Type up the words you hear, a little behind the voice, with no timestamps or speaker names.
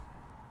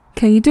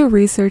Can you do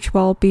research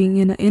while being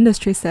in an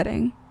industry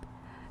setting?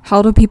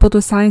 How do people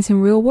do science in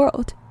real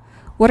world?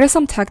 What are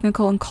some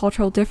technical and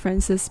cultural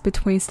differences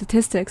between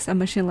statistics and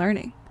machine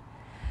learning?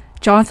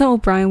 Jonathan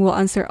O'Brien will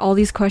answer all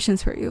these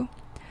questions for you.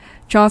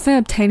 Jonathan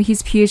obtained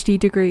his PhD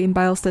degree in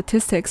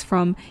biostatistics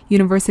from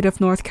University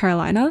of North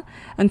Carolina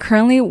and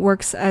currently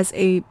works as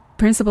a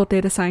principal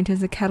data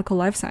scientist at Cadical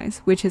Life Science,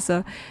 which is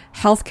a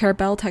healthcare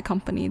biotech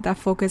company that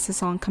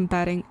focuses on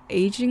combating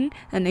aging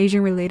and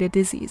aging-related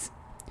disease.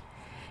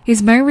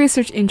 His main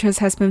research interest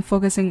has been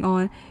focusing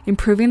on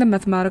improving the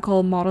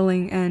mathematical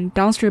modeling and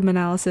downstream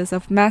analysis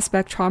of mass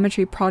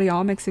spectrometry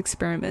proteomics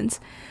experiments,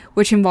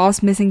 which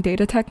involves missing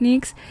data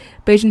techniques,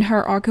 Bayesian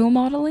hierarchical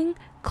modeling,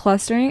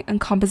 clustering,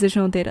 and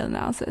compositional data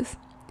analysis.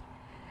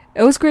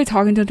 It was great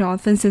talking to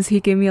Jonathan since he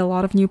gave me a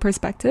lot of new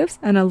perspectives,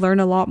 and I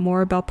learned a lot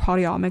more about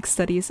proteomics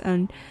studies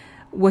and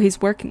what he's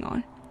working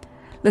on.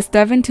 Let's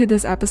dive into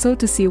this episode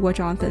to see what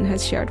Jonathan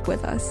has shared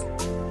with us.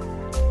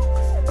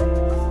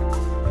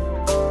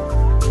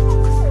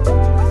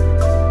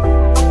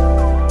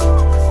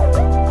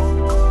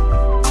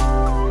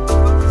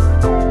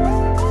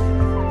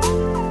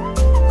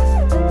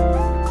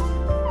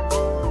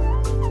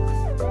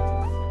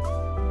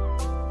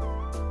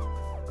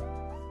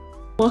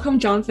 Welcome,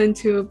 Jonathan,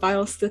 to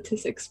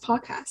Biostatistics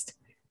podcast.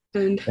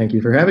 And thank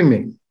you for having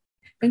me.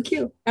 Thank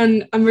you.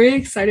 And I'm really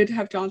excited to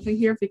have Jonathan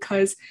here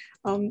because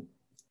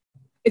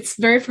it's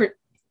on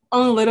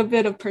a little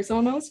bit of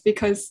personal notes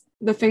because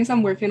the things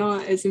I'm working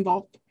on is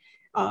involved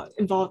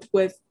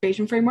with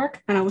Bayesian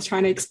framework, and I was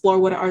trying to explore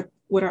what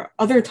are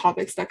other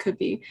topics that could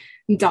be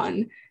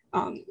done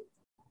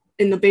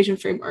in the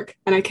Bayesian framework.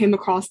 And I came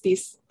across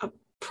these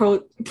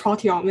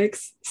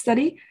proteomics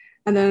study.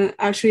 And then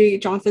actually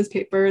Jonathan's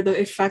paper, The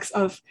Effects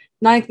of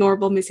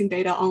Non-Ignorable Missing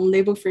Data on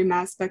Label-Free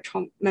Mass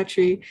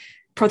Spectrometry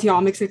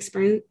Proteomics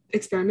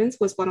Experiments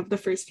was one of the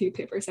first few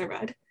papers I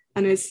read.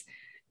 And it's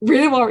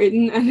really well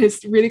written and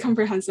it's really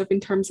comprehensive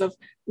in terms of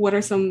what are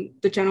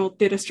the general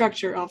data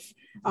structure of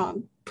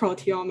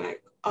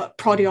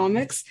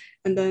proteomics,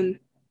 and then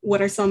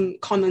what are some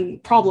common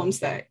problems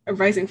that are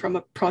arising from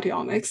a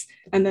proteomics.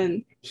 And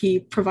then he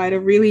provided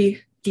a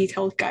really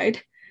detailed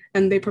guide,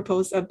 and they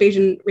proposed a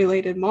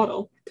Bayesian-related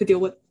model to deal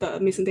with the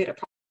missing data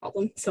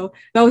problem. So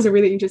that was a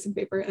really interesting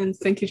paper, and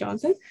thank you,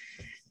 Jonathan.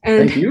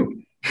 And thank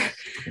you.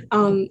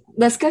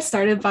 Let's get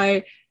started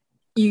by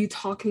you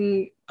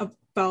talking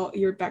about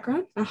your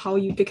background and how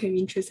you became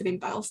interested in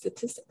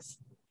biostatistics.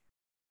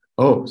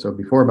 Oh, so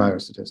before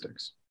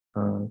biostatistics.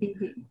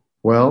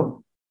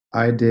 Well,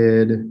 I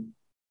did an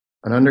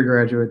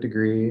undergraduate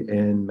degree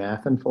in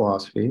math and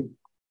philosophy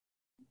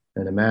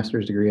and a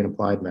master's degree in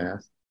applied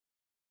math.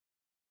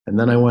 And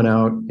then I went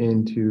out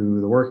into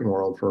the working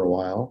world for a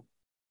while.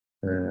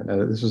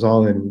 This was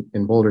all in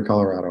Boulder,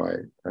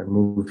 Colorado. I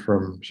moved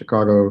from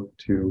Chicago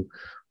to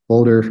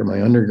Boulder for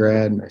my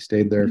undergrad, and I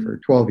stayed there for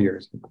 12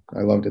 years.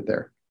 I loved it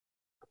there.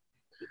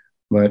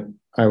 But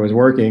I was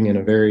working in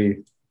a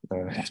very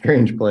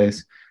strange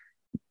place.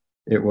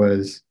 It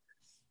was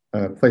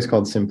a place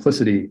called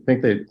Simplicity. I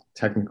think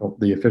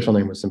the official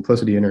name was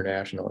Simplicity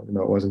International, even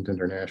though it wasn't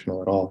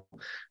international at all.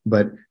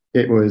 But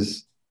it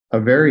was a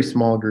very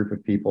small group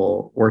of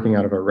people working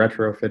out of a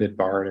retrofitted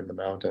barn in the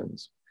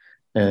mountains.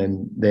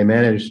 And they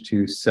managed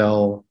to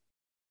sell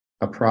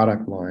a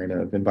product line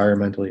of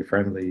environmentally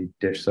friendly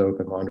dish soap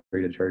and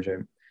laundry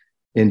detergent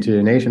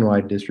into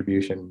nationwide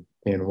distribution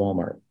in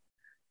Walmart.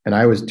 And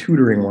I was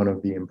tutoring one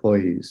of the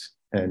employees,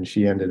 and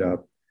she ended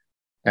up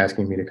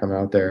asking me to come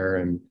out there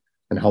and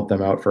help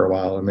them out for a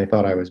while. And they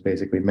thought I was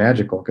basically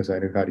magical because I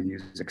knew how to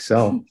use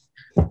Excel.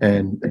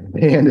 And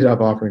they ended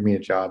up offering me a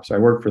job. So I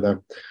worked for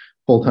them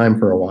full-time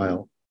for a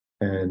while.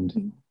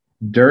 And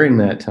during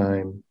that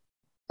time,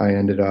 I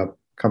ended up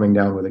coming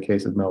down with a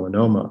case of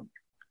melanoma.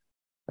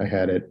 I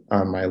had it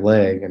on my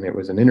leg, and it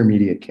was an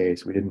intermediate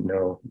case. We didn't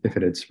know if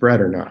it had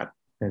spread or not.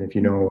 And if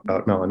you know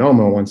about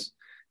melanoma, once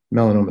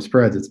melanoma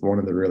spreads, it's one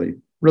of the really,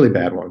 really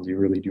bad ones. You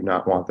really do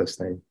not want this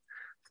thing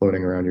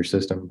floating around your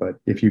system. But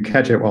if you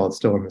catch it while it's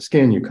still in the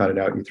skin, you cut it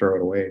out, you throw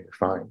it away, and you're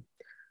fine.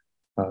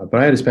 But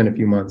I had to spend a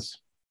few months,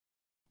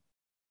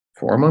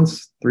 3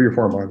 or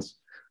 4 months,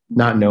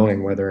 not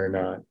knowing whether or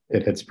not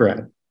it had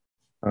spread.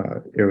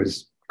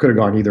 It could have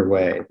gone either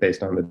way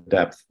based on the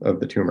depth of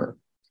the tumor.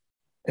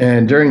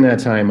 And during that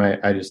time,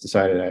 I just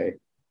decided I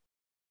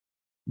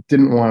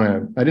didn't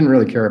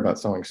really care about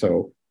selling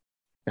soap,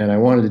 and I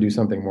wanted to do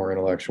something more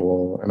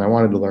intellectual, and I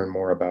wanted to learn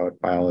more about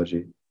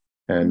biology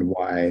and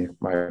why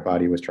my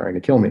body was trying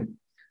to kill me.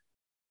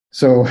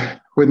 So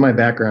with my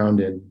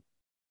background in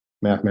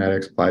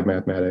mathematics, applied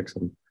mathematics,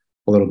 and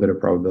a little bit of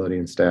probability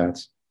and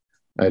stats,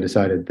 I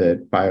decided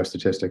that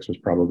biostatistics was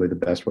probably the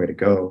best way to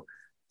go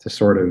to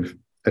sort of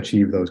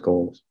achieve those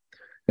goals.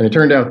 And it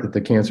turned out that the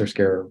cancer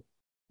scare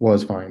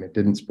was fine. It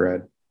didn't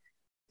spread.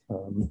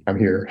 I'm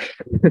here.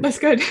 That's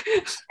good.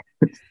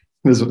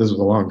 This was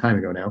a long time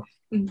ago now.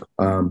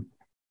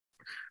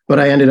 But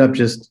I ended up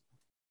just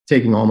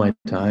taking all my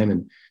time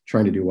and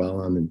trying to do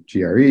well on the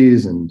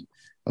GREs and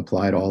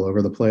applied all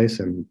over the place.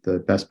 And the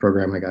best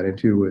program I got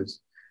into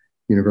was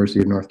University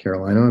of North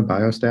Carolina,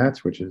 Biostats,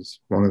 which is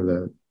one of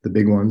the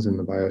big ones in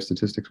the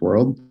biostatistics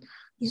world.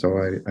 So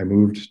I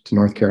moved to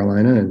North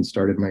Carolina and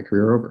started my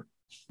career over.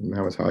 And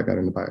that was how I got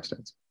into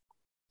biostats.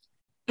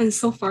 And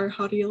so far,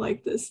 how do you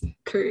like this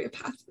career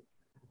path?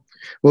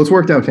 Well, it's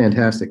worked out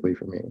fantastically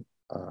for me.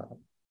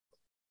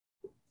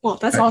 Well,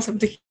 that's awesome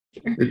to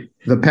hear.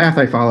 The path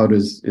I followed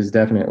is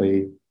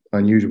definitely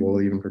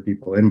unusual, even for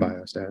people in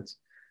biostats.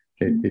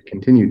 It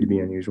continued to be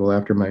unusual.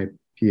 After my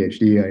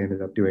PhD, I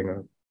ended up doing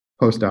a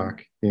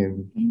postdoc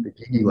in the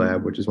Gigi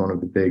lab, which is one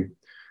of the big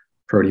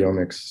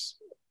proteomics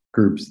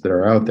groups that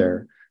are out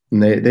there.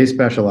 And they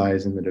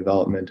specialize in the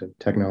development of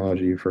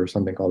technology for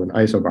something called an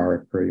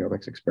isobaric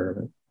proteomics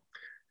experiment.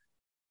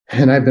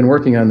 And I've been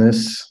working on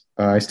this.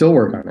 I still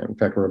work on it. In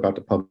fact, we're about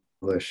to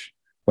publish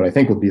what I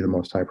think will be the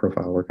most high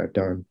profile work I've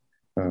done.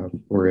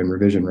 We're in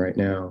revision right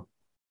now.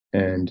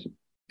 And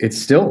it's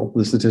still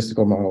the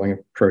statistical modeling of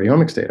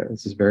proteomics data.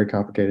 This is a very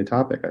complicated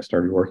topic. I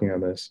started working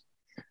on this.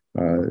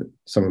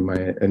 Some of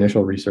my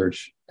initial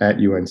research at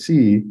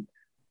UNC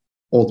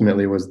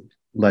ultimately was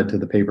led to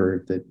the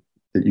paper that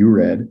you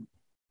read.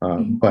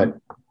 But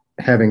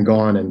having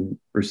gone and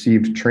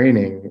received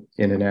training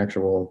in an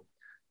actual,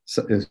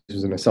 this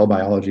was in a cell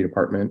biology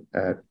department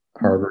at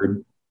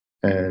Harvard,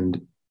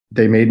 and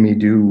they made me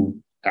do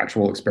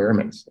actual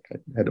experiments. I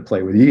had to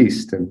play with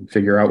yeast and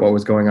figure out what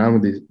was going on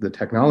with the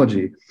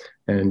technology,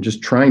 and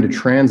just trying to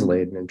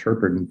translate and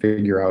interpret and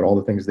figure out all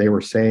the things they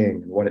were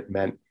saying and what it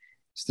meant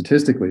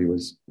statistically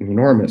was an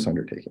enormous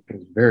undertaking. It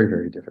was very,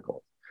 very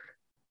difficult.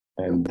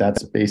 And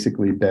that's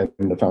basically been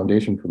the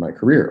foundation for my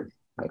career.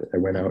 I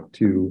went out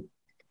to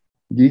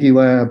Gigi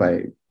Lab.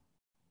 I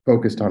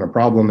focused on a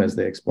problem as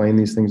they explained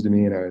these things to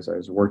me, and I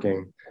was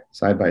working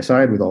side by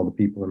side with all the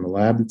people in the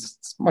lab.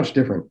 It's much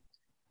different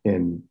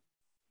in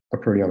a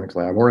proteomics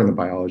lab or in the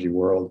biology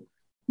world.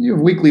 You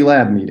have weekly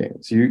lab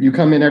meetings. You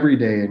come in every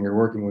day and you're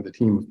working with a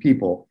team of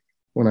people.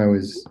 When I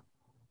was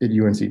at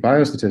UNC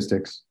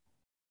Biostatistics,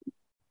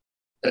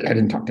 I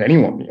didn't talk to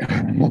anyone.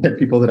 I had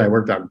people that I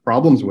worked on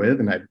problems with,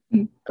 and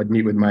I'd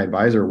meet with my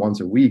advisor once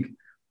a week.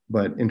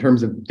 But in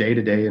terms of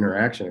day-to-day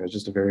interaction, it was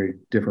just a very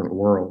different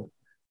world.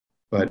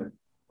 But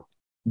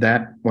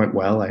that went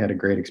well. I had a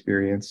great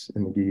experience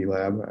in the Gigi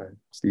lab.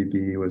 Steve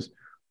Gigi was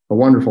a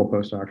wonderful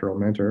postdoctoral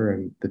mentor,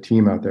 and the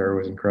team out there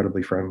was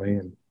incredibly friendly,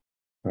 and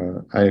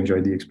I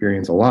enjoyed the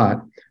experience a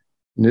lot.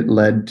 And it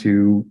led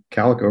to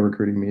Calico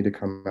recruiting me to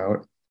come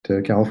out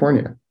to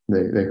California.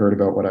 They heard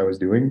about what I was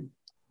doing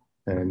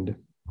and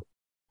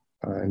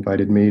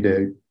invited me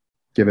to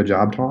give a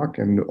job talk,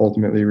 and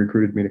ultimately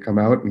recruited me to come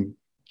out and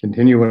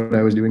continue what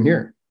I was doing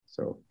here.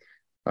 So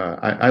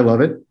I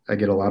love it. I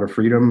get a lot of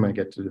freedom. I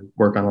get to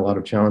work on a lot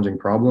of challenging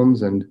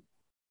problems, and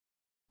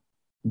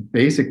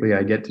basically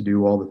I get to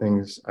do all the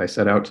things I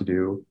set out to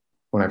do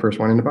when I first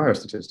went into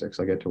biostatistics.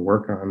 I get to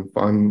work on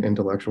fun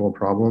intellectual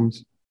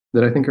problems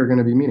that I think are going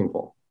to be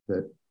meaningful,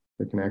 that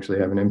can actually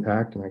have an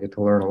impact, and I get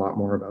to learn a lot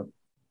more about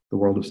the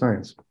world of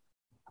science.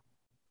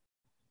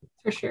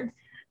 For sure.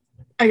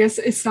 I guess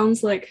it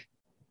sounds like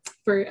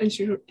very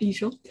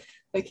unusual,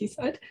 like you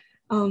said.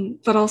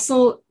 But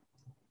also,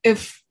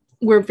 if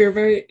we're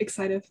very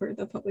excited for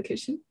the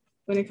publication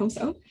when it comes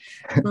out.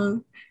 Thank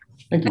you.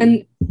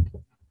 And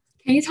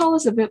can you tell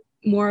us a bit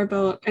more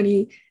about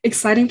any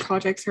exciting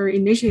projects or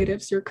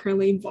initiatives you're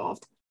currently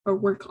involved or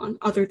work on,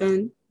 other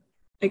than,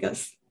 I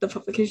guess, the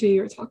publication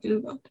you were talking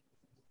about?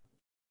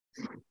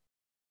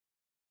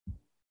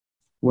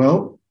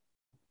 Well,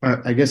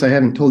 I guess I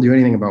haven't told you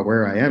anything about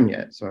where I am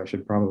yet, so I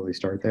should probably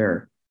start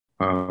there.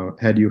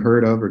 Had you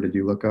heard of, or did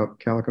you look up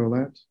Calico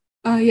Labs?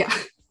 Yeah.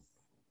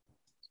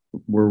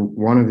 We're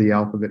one of the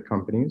alphabet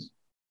companies.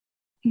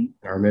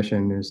 Our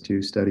mission is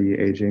to study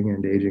aging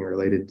and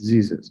aging-related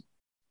diseases.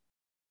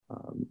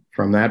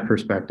 From that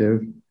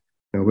perspective,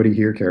 nobody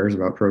here cares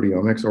about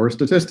proteomics or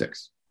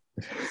statistics.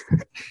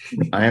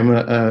 I am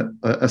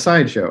a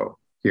sideshow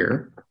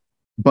here,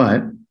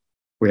 but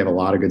we have a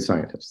lot of good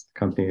scientists. The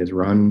company is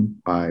run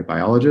by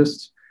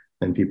biologists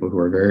and people who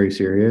are very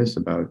serious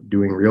about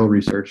doing real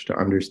research to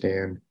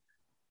understand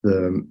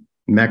the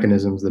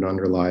mechanisms that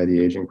underlie the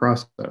aging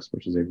process,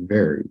 which is a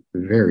very,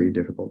 very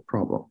difficult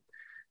problem.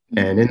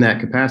 And in that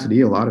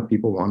capacity, a lot of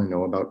people want to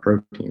know about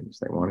proteins.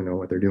 They want to know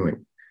what they're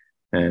doing.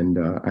 And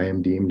I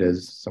am deemed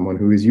as someone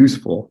who is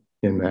useful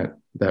in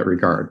that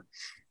regard.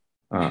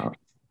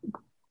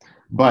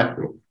 But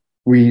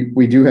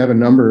we do have a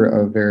number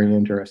of very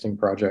interesting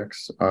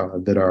projects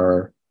that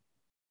are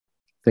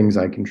things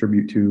I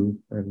contribute to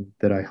and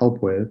that I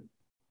help with.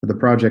 The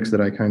projects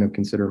that I kind of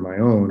consider my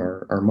own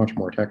are much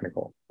more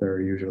technical. They're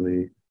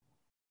usually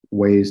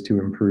ways to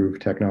improve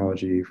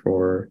technology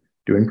for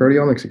doing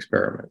proteomics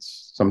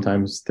experiments.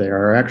 Sometimes they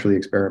are actually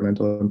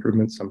experimental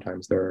improvements.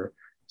 Sometimes there are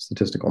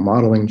statistical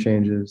modeling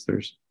changes.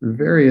 There's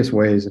various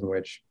ways in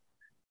which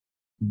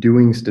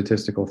doing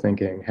statistical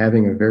thinking,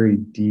 having a very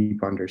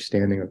deep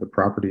understanding of the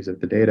properties of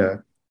the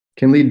data,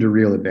 can lead to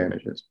real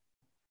advantages.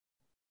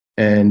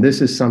 And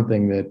this is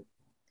something that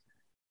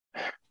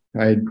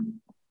I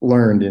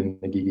learned in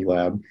the Gigi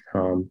lab,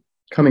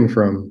 coming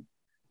from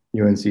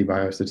UNC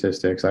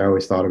Biostatistics, I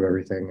always thought of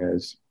everything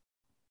as,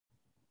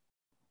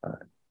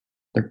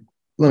 uh,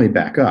 let me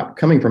back up.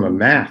 Coming from a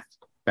math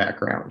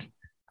background,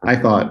 I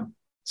thought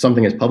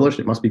something is published,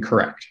 it must be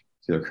correct.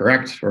 It's either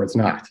correct or it's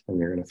not, and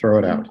you're going to throw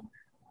it out.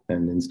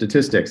 And in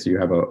statistics, you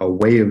have a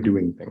way of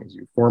doing things.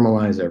 You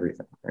formalize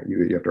everything. Right?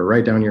 You have to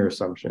write down your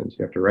assumptions.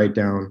 You have to write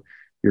down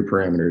your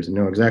parameters and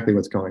know exactly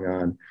what's going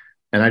on.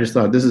 And I just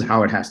thought, this is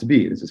how it has to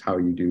be. This is how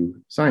you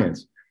do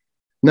science.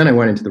 And then I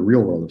went into the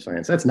real world of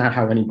science. That's not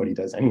how anybody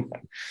does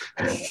anything.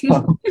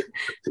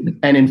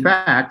 And in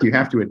fact, you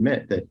have to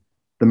admit that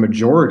the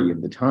majority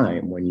of the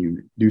time when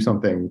you do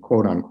something,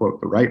 quote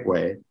unquote, the right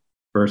way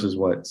versus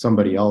what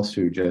somebody else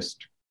who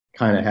just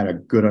kind of had a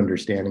good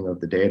understanding of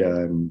the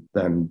data and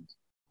then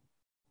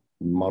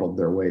muddled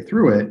their way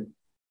through it,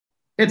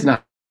 it's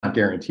not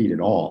guaranteed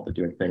at all that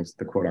doing things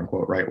the quote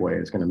unquote right way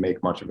is going to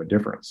make much of a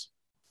difference.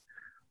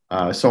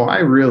 So I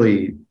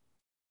really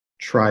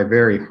try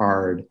very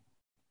hard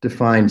to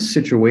find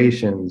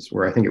situations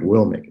where I think it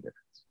will make a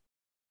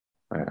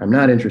difference. I'm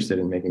not interested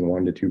in making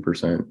 1% to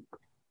 2%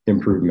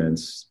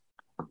 improvements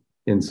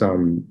in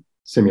some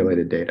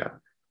simulated data.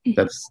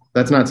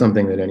 That's not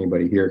something that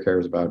anybody here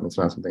cares about, and it's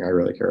not something I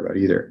really care about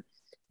either.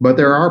 But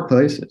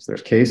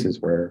there's cases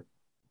where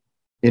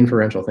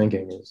inferential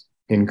thinking is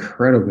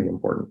incredibly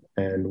important,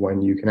 and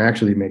when you can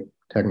actually make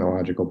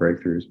technological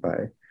breakthroughs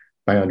by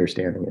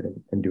understanding it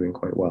and doing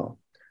quite well.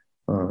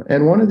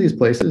 And one of these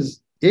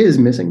places is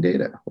missing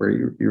data, where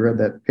you read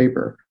that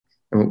paper.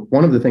 And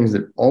one of the things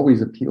that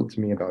always appealed to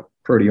me about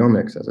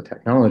proteomics as a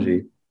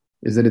technology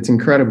is that it's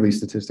incredibly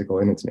statistical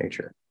in its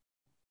nature.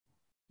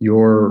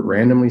 You're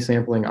randomly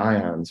sampling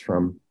ions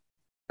from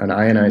an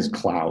ionized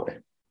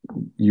cloud.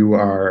 You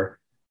are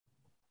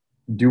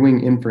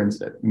doing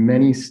inference at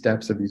many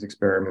steps of these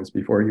experiments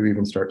before you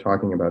even start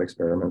talking about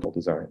experimental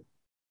design.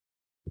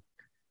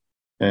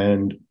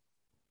 And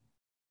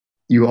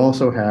you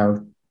also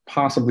have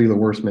possibly the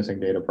worst missing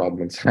data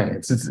problem in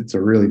science. It's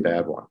a really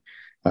bad one.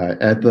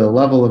 At the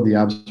level of the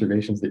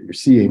observations that you're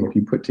seeing, if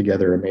you put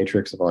together a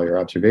matrix of all your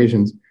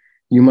observations,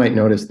 you might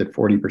notice that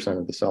 40%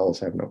 of the cells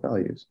have no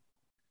values.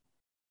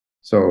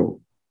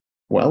 So,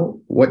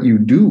 well, what you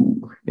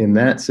do in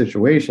that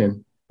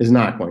situation is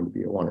not going to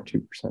be a 1% or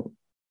 2%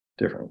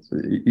 difference.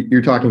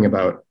 You're talking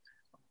about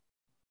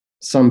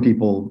some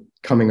people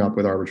coming up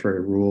with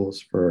arbitrary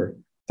rules for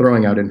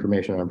throwing out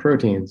information on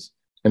proteins.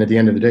 And at the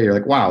end of the day, you're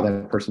like, wow,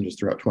 that person just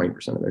threw out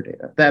 20% of their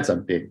data. That's a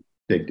big,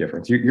 big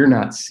difference. You're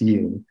not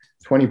seeing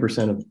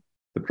 20% of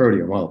the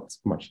proteome. Well, it's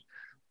much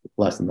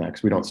less than that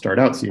because we don't start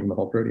out seeing the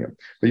whole proteome.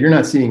 But you're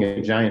not seeing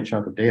a giant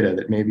chunk of data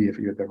that maybe if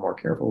you had been more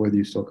careful with,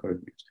 you still could have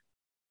used.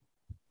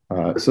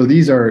 So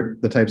these are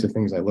the types of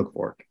things I look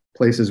for.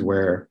 Places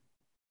where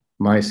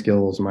my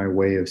skills, my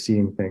way of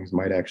seeing things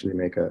might actually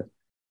make a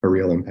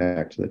real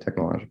impact to the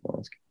technological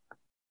landscape.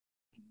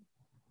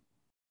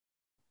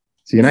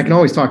 See, and I can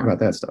always talk about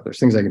that stuff. There's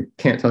things I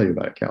can't tell you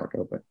about at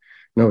Calico, but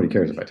nobody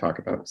cares if I talk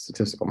about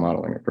statistical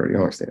modeling of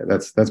proteomics data.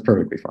 That's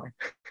perfectly fine.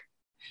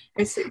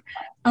 I see.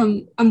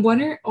 I'm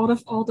wondering, out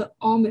of all the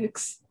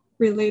omics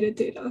related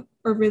data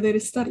or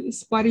related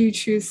studies, why do you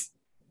choose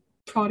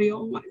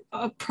proteomics?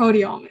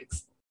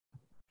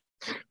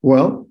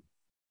 Well,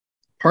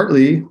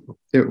 partly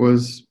it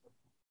was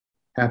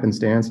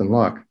happenstance and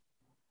luck.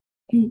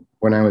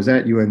 When I was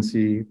at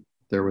UNC,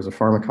 there was a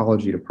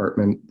pharmacology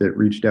department that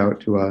reached out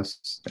to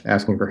us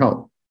asking for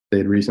help. They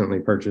had recently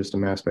purchased a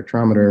mass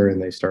spectrometer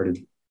and they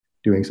started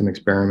doing some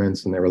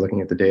experiments and they were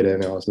looking at the data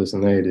analysis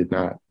and they did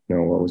not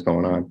know what was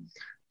going on.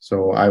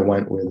 So I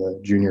went with a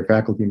junior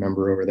faculty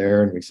member over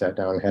there and we sat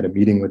down and had a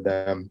meeting with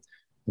them.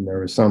 And there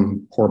was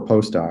some poor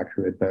postdoc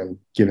who had been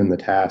given the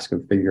task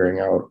of figuring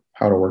out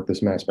how to work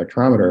this mass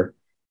spectrometer.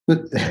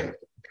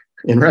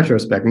 In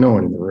retrospect, no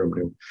one in the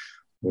room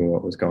knew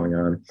what was going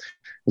on. It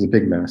was a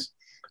big mess.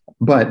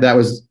 But that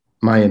was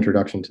my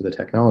introduction to the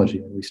technology.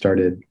 And we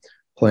started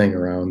playing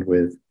around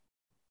with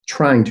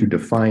trying to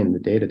define the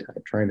data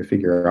type, trying to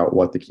figure out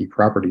what the key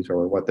properties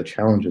were, what the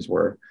challenges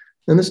were.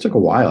 And this took a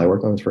while. I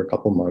worked on this for a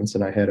couple of months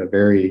and I had a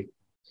very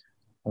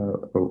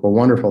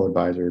wonderful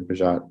advisor,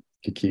 Bajat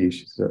Kiki.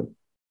 She's an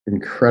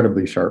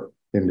incredibly sharp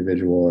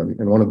individual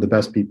and one of the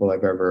best people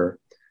I've ever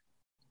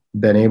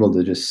been able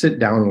to just sit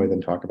down with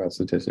and talk about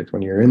statistics.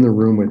 When you're in the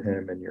room with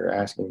him and you're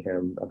asking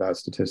him about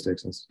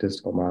statistics and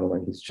statistical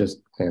modeling, he's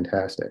just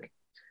fantastic.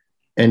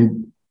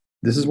 And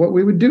this is what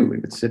we would do. We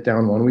would sit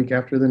down one week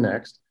after the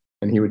next,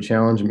 and he would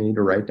challenge me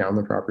to write down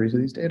the properties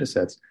of these data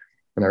sets.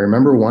 And I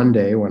remember one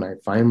day when I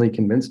finally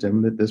convinced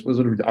him that this was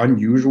an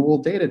unusual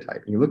data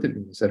type. And he looked at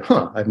me and said,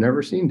 I've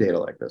never seen data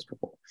like this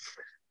before.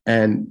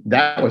 And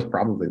that was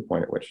probably the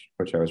point at which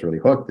I was really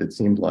hooked. It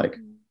seemed like,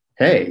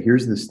 hey,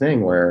 here's this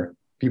thing where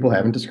people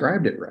haven't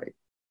described it right.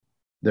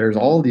 There's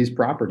all these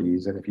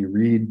properties, and if you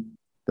read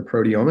the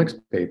proteomics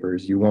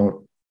papers, you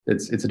won't,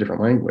 it's a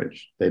different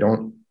language. They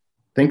don't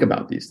think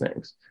about these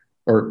things.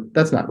 Or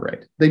that's not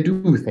right. They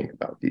do think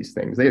about these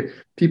things.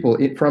 People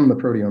from the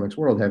proteomics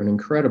world have an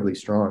incredibly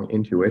strong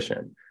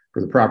intuition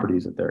for the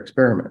properties of their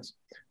experiments.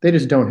 They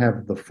just don't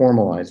have the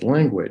formalized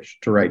language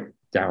to write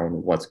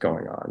down what's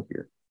going on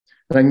here.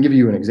 And I can give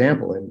you an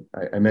example. And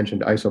I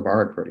mentioned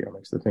isobaric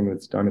proteomics, the thing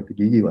that's done at the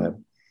Gigi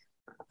lab.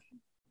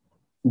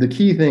 The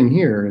key thing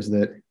here is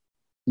that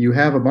you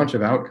have a bunch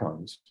of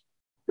outcomes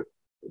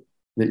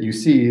that you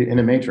see in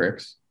a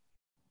matrix,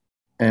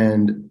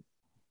 and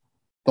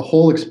the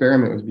whole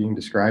experiment was being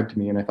described to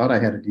me, and I thought I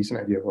had a decent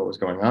idea of what was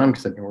going on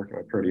because I'd been working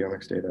with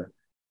proteomics data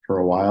for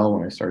a while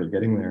when I started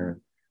getting there.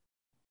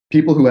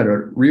 People who had a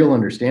real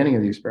understanding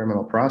of the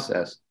experimental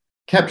process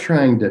kept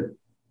trying to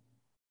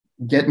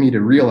get me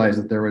to realize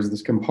that there was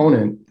this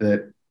component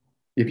that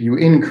if you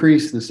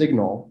increase the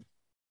signal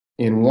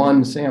in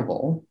one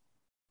sample,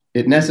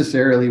 it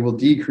necessarily will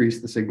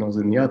decrease the signals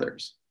in the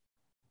others.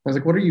 I was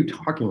like, what are you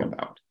talking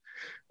about?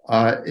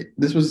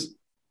 This was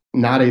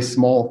not a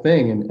small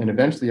thing. And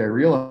eventually I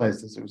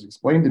realized, as it was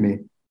explained to me,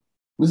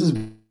 this is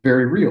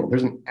very real.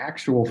 There's an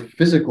actual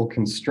physical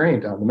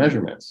constraint on the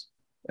measurements.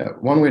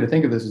 One way to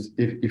think of this is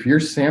if you're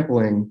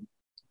sampling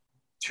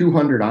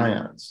 200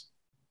 ions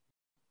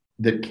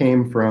that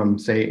came from,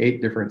 say,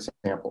 8 different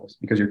samples,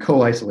 because you're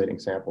co-isolating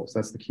samples,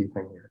 that's the key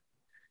thing here.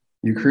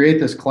 You create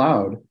this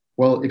cloud.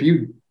 Well, if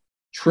you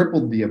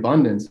tripled the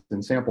abundance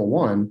in sample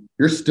 1,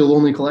 you're still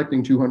only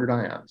collecting 200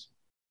 ions.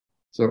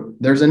 So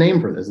there's a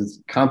name for this. It's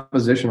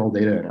compositional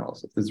data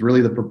analysis. It's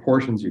really the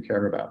proportions you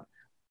care about.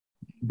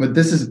 But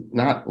this is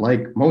not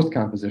like most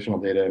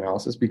compositional data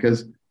analysis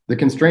because the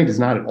constraint is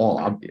not at all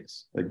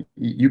obvious. Like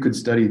you could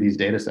study these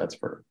data sets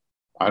for,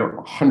 I don't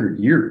know, 100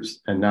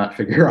 years and not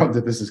figure out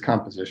that this is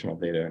compositional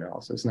data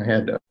analysis. And I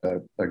had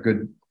a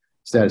good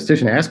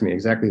statistician ask me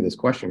exactly this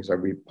question. So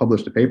we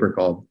published a paper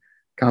called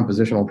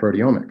Compositional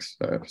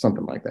Proteomics,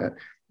 something like that.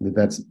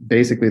 That's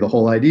basically the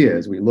whole idea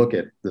is we look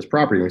at this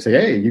property and we say,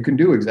 hey, you can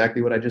do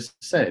exactly what I just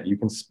said. You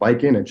can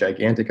spike in a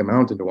gigantic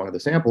amount into one of the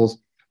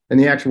samples, and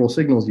the actual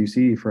signals you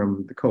see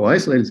from the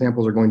co-isolated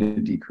samples are going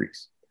to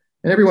decrease.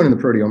 And everyone in the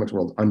proteomics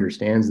world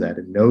understands that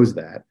and knows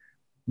that,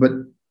 but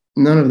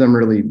none of them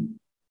really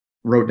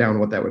wrote down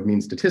what that would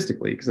mean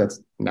statistically, because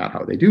that's not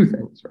how they do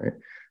things, right?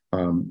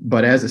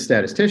 But as a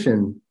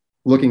statistician,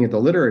 looking at the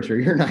literature,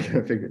 you're not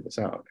going to figure this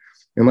out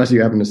unless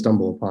you happen to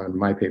stumble upon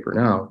my paper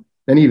now.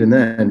 And even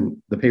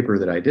then, the paper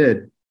that I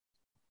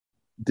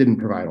didn't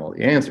provide all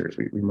the answers.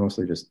 We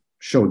mostly just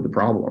showed the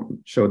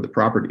problem, showed the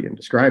property, and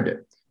described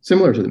it.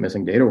 Similar to the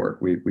missing data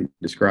work, we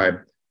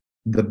described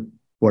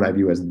what I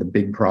view as the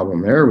big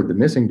problem there with the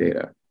missing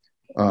data.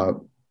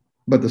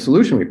 But the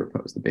solution we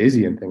proposed, the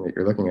Bayesian thing that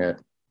you're looking at,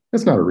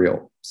 that's not a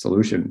real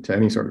solution to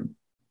any sort of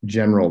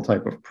general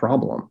type of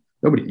problem.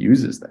 Nobody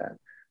uses that.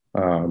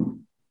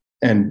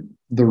 And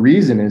the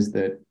reason is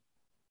that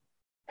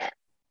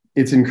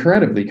it's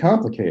incredibly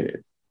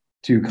complicated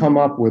to come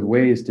up with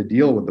ways to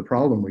deal with the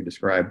problem we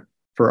describe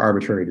for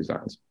arbitrary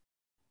designs.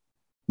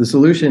 The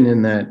solution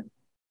in that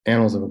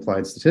Annals of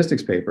Applied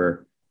Statistics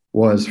paper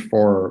was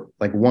for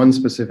like one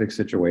specific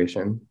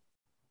situation.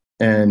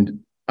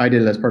 And I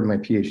did it as part of my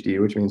PhD,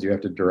 which means you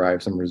have to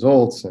derive some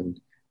results and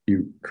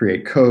you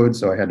create code.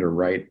 So I had to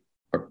write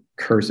a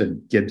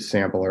cursed Gibbs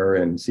sampler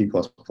in C++,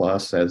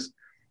 as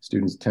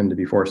students tend to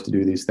be forced to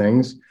do these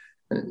things.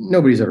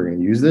 Nobody's ever going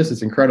to use this.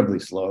 It's incredibly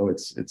slow.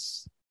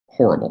 It's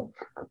horrible.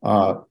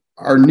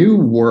 Our new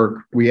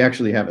work, we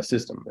actually have a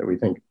system that we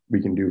think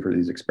we can do for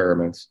these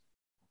experiments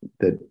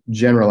that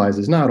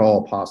generalizes not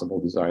all possible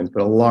designs,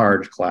 but a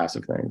large class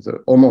of things.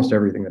 Almost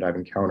everything that I've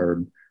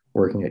encountered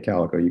working at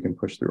Calico, you can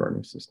push through our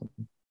new system.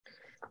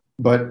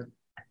 But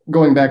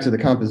going back to the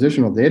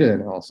compositional data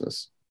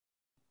analysis,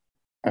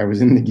 I was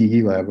in the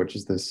Gigi lab, which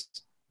is this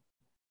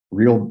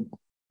real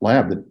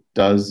lab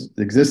that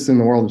exists in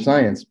the world of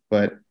science,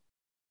 but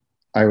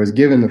I was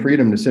given the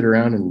freedom to sit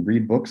around and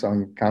read books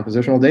on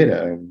compositional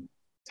data and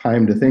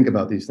time to think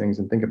about these things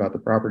and think about the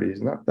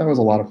properties. And that was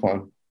a lot of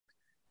fun.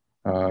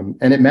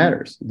 And it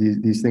matters.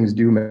 These things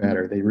do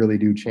matter. They really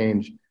do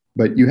change.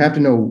 But you have to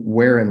know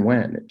where and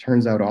when. It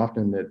turns out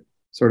often that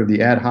sort of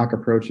the ad hoc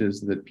approaches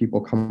that people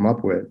come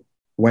up with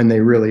when they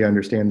really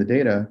understand the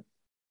data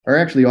are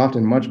actually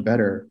often much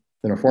better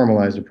than a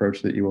formalized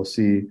approach that you will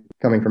see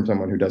coming from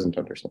someone who doesn't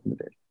understand the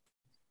data.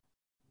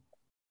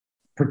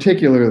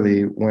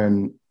 Particularly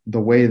when the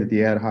way that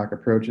the ad hoc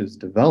approaches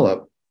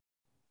develop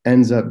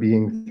ends up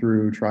being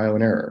through trial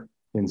and error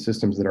in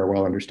systems that are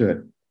well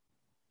understood.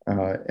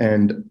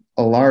 And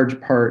a large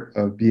part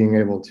of being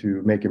able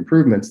to make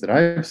improvements that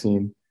I've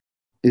seen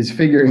is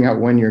figuring out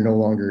when you're no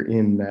longer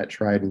in that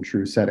tried and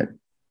true setting.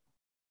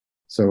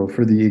 So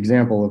for the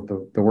example of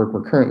the work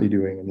we're currently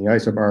doing in the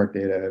isobaric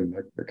data and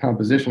the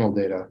compositional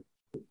data,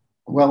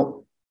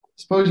 well,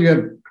 suppose you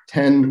have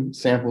 10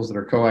 samples that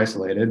are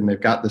co-isolated and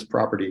they've got this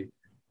property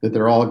that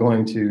they're all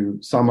going to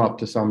sum up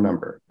to some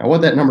number. Now,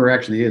 what that number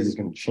actually is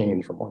going to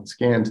change from one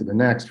scan to the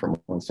next, from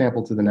one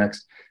sample to the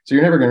next. So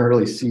you're never going to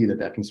really see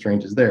that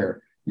constraint is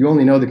there. You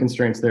only know the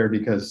constraint's there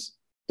because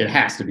it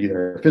has to be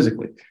there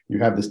physically. You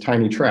have this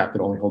tiny trap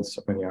that only holds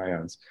so many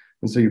ions.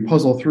 And so you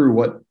puzzle through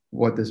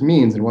what this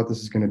means and what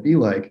this is going to be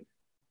like.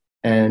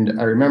 And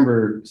I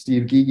remember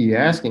Steve Gigi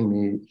asking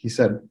me, he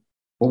said,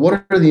 well,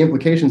 what are the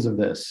implications of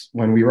this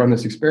when we run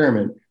this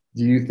experiment?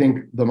 do you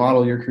think the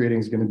model you're creating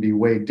is going to be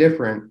way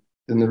different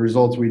than the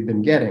results we've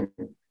been getting?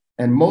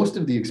 And most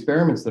of the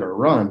experiments that are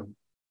run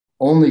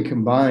only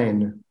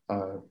combine,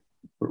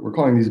 we're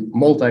calling these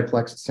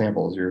multiplexed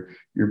samples.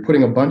 You're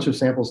putting a bunch of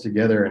samples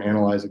together and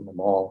analyzing them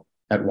all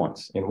at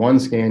once. In one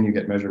scan, you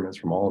get measurements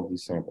from all of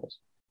these samples.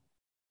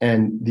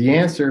 And the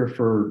answer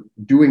for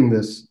doing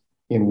this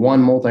in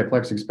one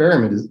multiplex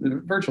experiment is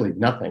virtually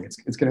nothing. It's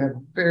going to have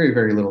very,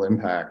 very little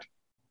impact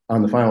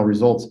on the final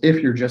results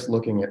if you're just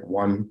looking at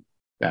one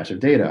batch of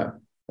data.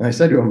 And I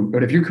said to him,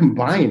 but if you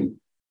combine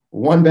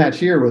one batch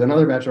here with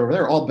another batch over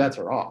there, all bets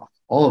are off.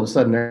 All of a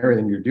sudden,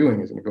 everything you're doing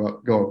is going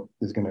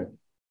to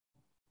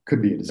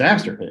could be a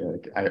disaster.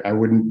 I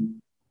wouldn't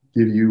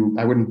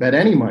bet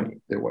any money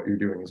that what you're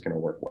doing is going to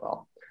work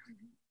well.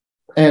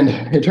 And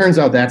it turns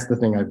out that's the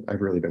thing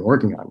I've really been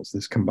working on, is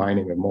this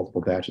combining of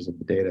multiple batches of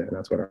the data. And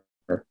that's what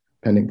our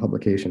pending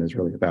publication is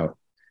really about.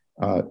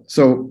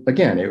 So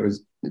again, it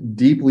was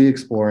deeply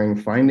exploring,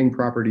 finding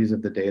properties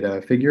of the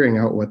data, figuring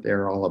out what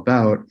they're all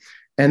about,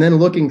 and then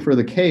looking for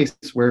the case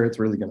where it's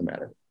really going to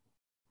matter.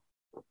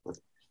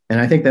 And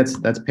I think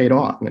that's paid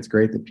off. And it's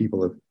great that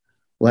people have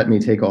let me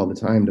take all the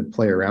time to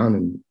play around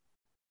and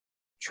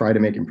try to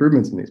make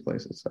improvements in these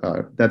places.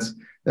 That's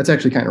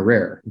actually kind of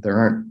rare. There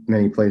aren't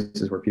many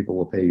places where people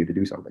will pay you to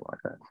do something like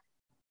that.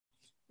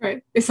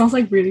 Right. It sounds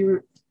like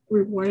really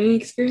rewarding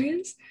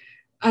experience.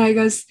 And I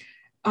guess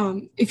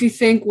if you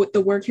think what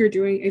the work you're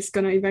doing is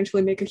going to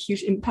eventually make a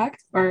huge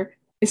impact or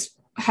is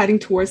heading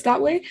towards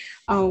that way,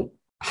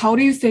 how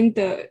do you think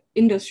the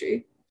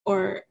industry,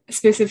 or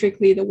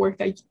specifically the work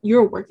that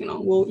you're working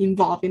on, will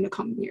evolve in the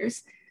coming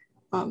years?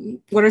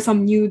 What are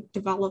some new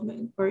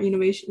development or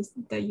innovations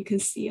that you can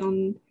see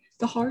on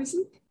the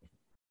horizon?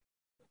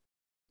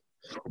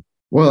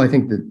 Well, I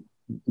think that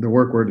the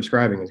work we're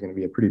describing is going to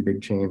be a pretty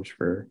big change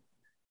for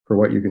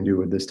what you can do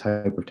with this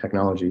type of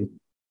technology.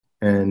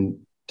 And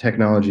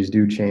technologies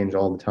do change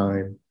all the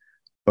time.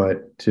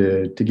 But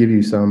to give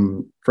you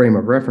some frame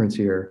of reference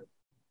here,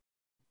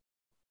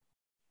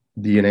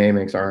 DNA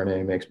makes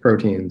RNA, makes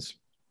proteins,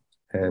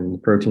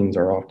 and proteins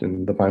are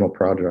often the final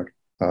product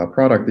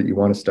that you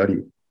want to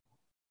study.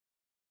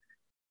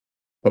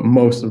 But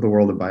most of the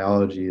world of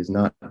biology is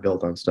not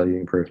built on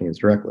studying proteins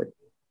directly.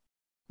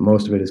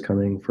 Most of it is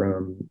coming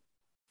from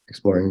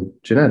exploring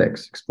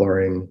genetics,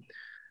 exploring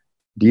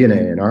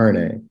DNA and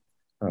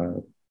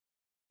RNA,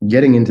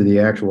 getting into the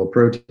actual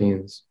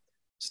proteins,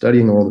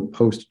 studying all the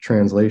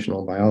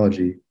post-translational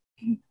biology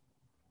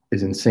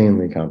is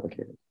insanely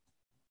complicated,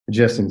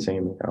 just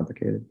insanely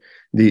complicated.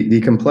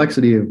 The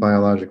complexity of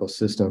biological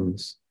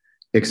systems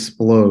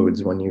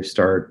explodes when you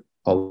start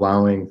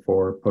allowing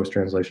for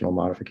post-translational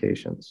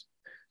modifications.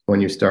 When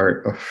you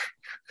start,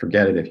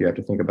 forget it, if you have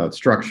to think about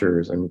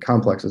structures and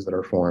complexes that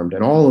are formed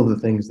and all of the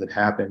things that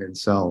happen in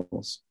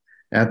cells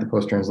at the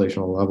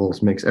post-translational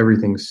levels, makes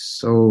everything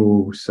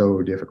so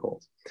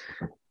difficult.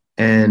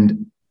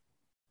 And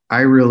I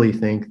really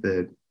think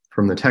that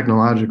from the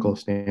technological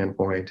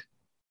standpoint,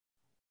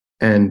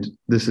 and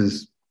this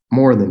is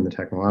more than the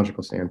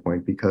technological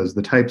standpoint, because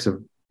the types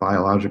of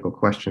biological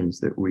questions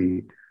that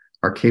we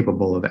are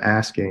capable of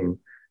asking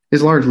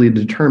is largely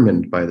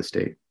determined by the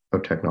state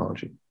of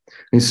technology.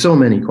 I mean, so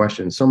many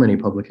questions, so many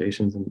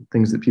publications and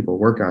things that people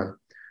work on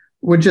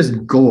would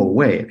just go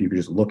away if you could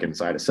just look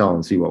inside a cell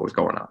and see what was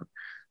going on.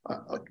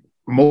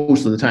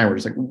 Most of the time, we're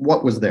just like,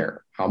 what was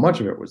there? How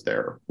much of it was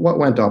there? What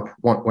went up?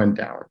 What went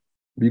down?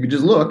 If you could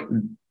just look,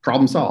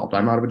 problem solved.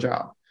 I'm out of a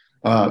job.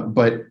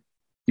 But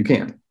you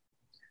can't.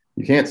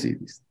 You can't see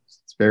these things.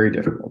 It's very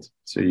difficult.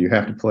 So you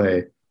have to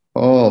play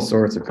all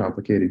sorts of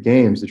complicated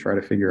games to try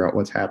to figure out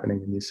what's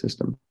happening in these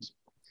systems.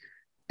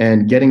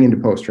 And getting into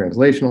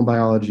post-translational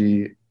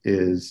biology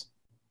is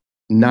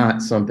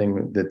not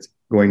something that's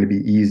going to be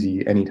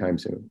easy anytime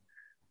soon.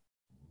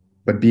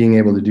 But being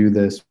able to do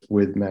this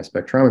with mass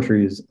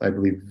spectrometry is, I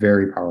believe,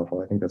 very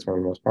powerful. I think that's one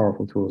of the most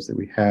powerful tools that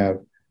we have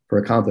for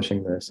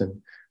accomplishing this.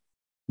 And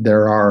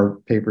there are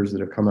papers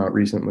that have come out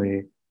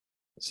recently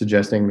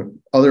suggesting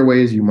other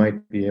ways you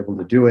might be able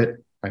to do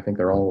it. I think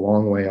they're all a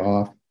long way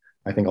off.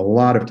 I think a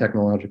lot of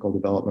technological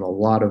development, a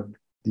lot of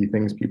the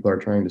things people are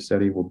trying to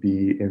study will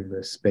be in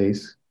this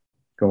space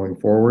going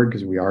forward,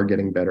 because we are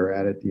getting better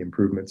at it. The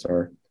improvements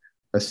are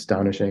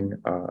astonishing.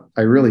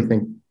 I really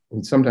think,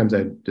 and sometimes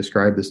I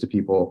describe this to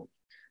people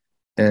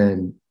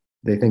and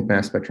they think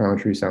mass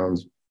spectrometry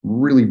sounds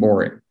really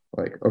boring.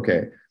 Like,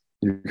 okay,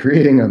 you're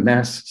creating a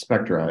mass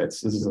spectra.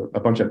 This is a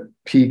bunch of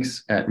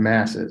peaks at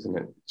masses, and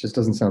it just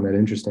doesn't sound that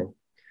interesting.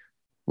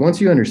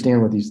 Once you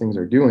understand what these things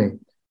are doing,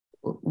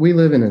 we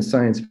live in a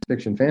science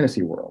fiction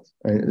fantasy world.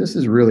 This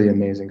is really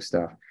amazing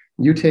stuff.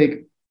 You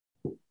take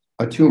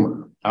a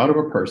tumor out of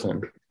a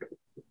person,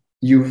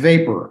 you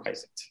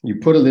vaporize it, you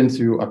put it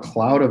into a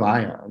cloud of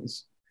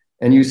ions,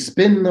 and you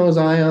spin those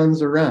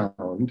ions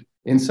around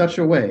in such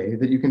a way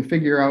that you can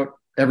figure out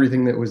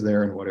everything that was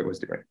there and what it was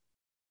doing.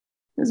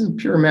 This is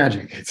pure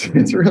magic.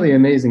 It's really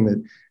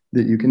amazing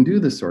that you can do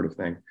this sort of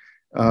thing.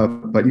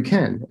 But you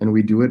can, and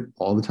we do it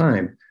all the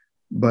time.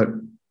 But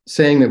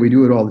saying that we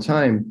do it all the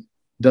time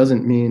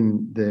doesn't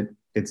mean that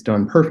it's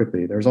done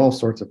perfectly. There's all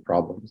sorts of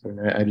problems. And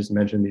I just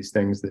mentioned these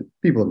things that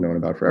people have known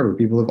about forever.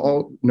 People have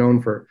all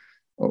known for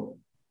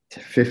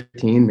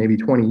 15, maybe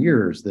 20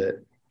 years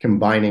that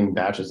combining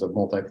batches of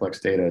multiplex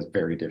data is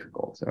very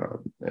difficult.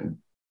 And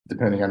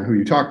depending on who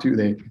you talk to,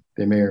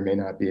 they may or may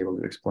not be able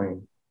to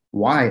explain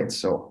why it's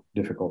so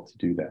difficult to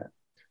do that.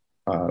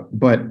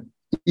 But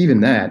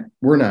even that,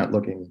 we're not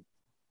looking.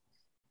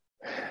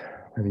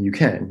 I mean, you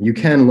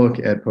can look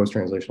at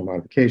post-translational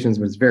modifications,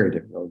 but it's very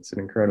difficult. It's an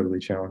incredibly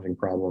challenging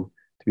problem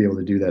to be able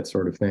to do that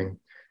sort of thing.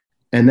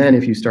 And then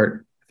if you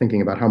start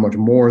thinking about how much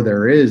more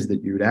there is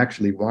that you'd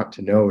actually want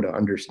to know to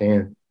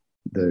understand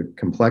the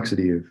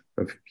complexity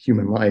of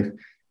human life,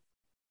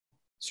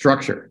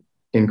 structure,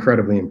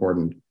 incredibly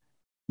important.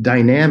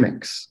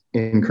 Dynamics,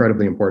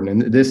 incredibly important.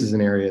 And this is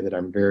an area that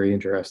I'm very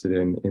interested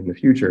in the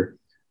future.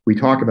 We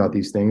talk about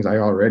these things. I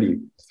already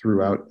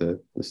threw out the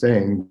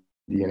saying,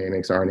 DNA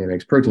makes RNA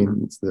makes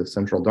protein. It's the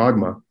central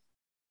dogma,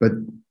 but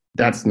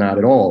that's not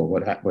at all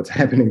what's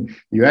happening.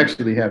 You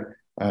actually have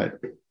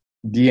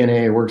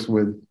DNA works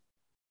with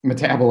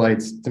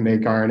metabolites to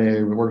make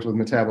RNA, it works with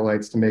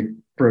metabolites to make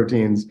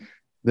proteins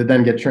that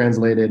then get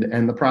translated,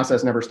 and the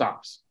process never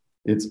stops.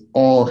 It's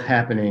all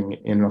happening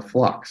in a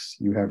flux.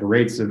 You have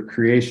rates of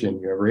creation,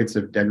 you have rates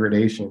of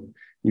degradation,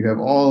 you have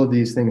all of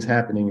these things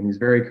happening in these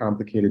very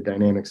complicated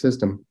dynamic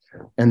system.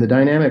 And the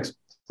dynamics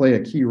play a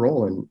key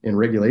role in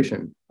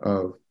regulation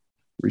of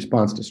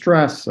response to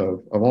stress,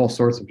 of all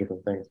sorts of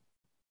different things.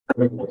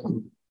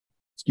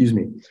 Excuse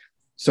me.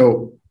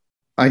 So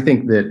I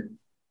think that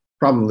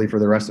probably for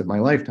the rest of my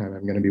lifetime,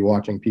 I'm going to be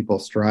watching people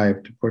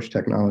strive to push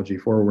technology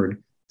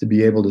forward to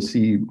be able to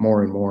see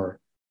more and more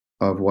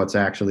of what's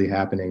actually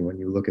happening when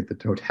you look at the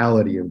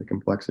totality of the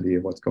complexity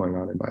of what's going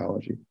on in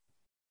biology.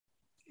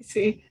 I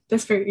see.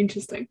 That's very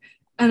interesting.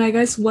 And I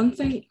guess one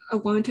thing I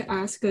wanted to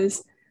ask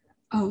is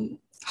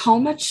how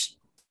much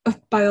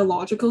of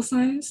biological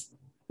science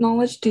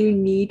knowledge do you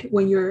need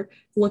when you're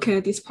looking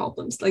at these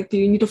problems? Like, do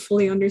you need to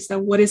fully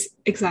understand what is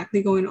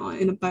exactly going on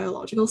in a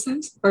biological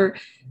sense? Or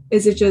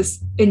is it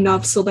just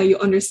enough so that you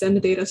understand the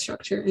data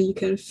structure and you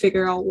can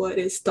figure out what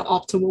is the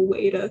optimal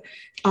way to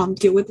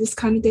deal with this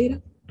kind of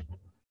data?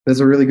 That's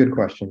a really good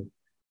question.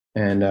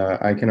 And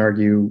I can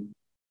argue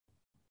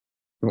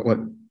what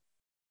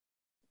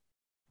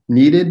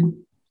needed,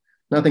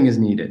 nothing is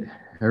needed.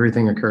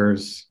 Everything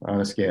occurs on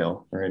a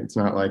scale, right? It's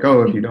not like,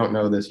 oh, if you don't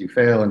know this, you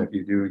fail. And if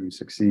you do, you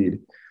succeed.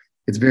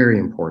 It's very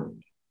important.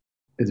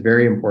 It's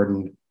very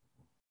important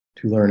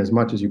to learn as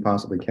much as you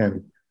possibly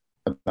can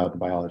about the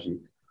biology.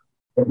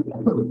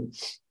 And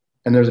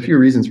there's a few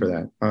reasons for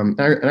that. And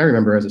I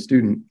remember as a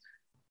student,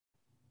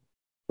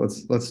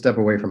 let's step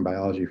away from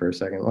biology for a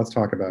second. Let's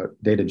talk about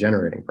data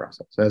generating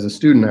process. As a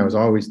student, I was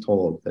always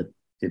told that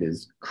it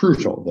is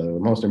crucial. The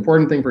most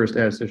important thing for a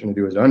statistician to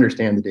do is to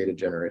understand the data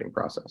generating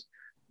process.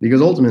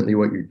 Because ultimately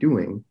what you're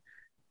doing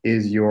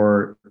is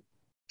you're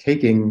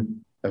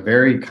taking a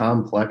very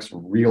complex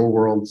real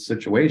world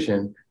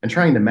situation and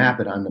trying to map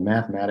it onto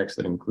mathematics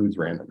that includes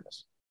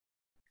randomness.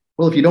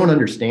 Well, if you don't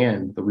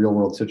understand the real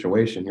world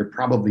situation, you're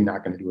probably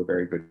not going to do a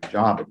very good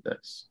job at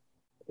this.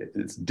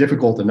 It's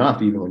difficult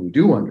enough even when you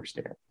do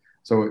understand.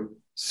 So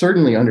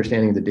certainly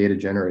understanding the data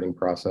generating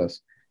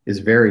process is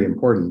very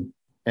important,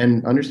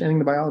 and understanding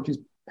the biology is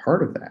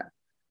part of that.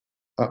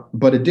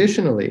 But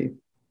additionally,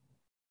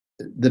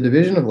 the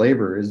division of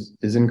labor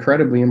is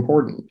incredibly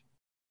important.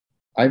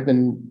 I've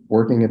been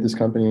working at this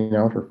company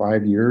now for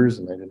 5 years,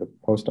 and I did a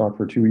postdoc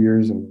for 2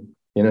 years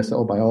in a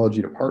cell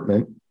biology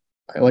department.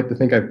 I like to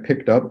think I've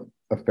picked up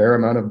a fair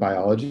amount of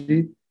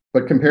biology,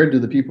 but compared to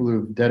the people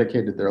who've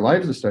dedicated their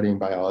lives to studying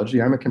biology,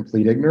 I'm a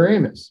complete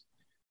ignoramus.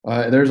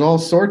 There's all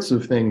sorts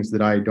of things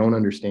that I don't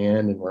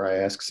understand and where I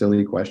ask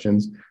silly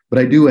questions, but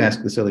I do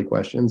ask the silly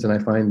questions, and I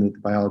find that the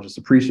biologists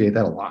appreciate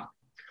that a lot.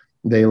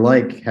 They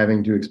like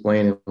having to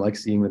explain and like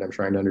seeing that I'm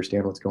trying to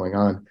understand what's going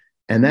on.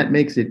 And that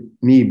makes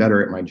me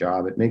better at my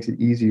job. It makes it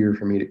easier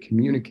for me to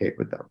communicate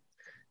with them.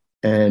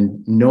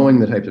 And knowing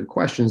the types of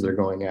questions they're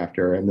going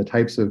after and the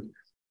types of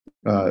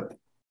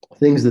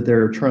things that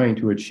they're trying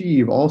to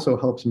achieve also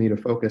helps me to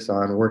focus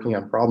on working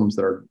on problems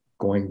that are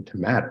going to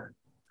matter.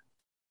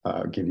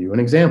 I'll give you an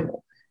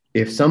example.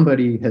 If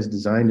somebody has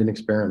designed an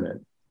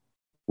experiment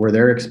where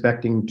they're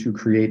expecting to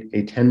create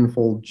a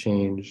 10-fold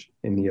change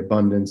in the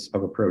abundance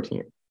of a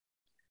protein,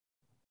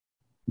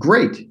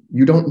 great,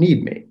 you don't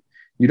need me.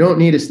 You don't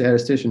need a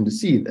statistician to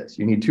see this.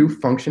 You need two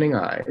functioning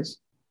eyes,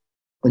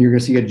 and you're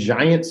going to see a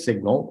giant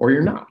signal, or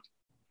you're not.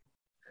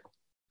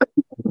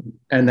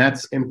 And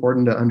that's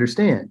important to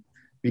understand,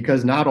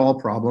 because not all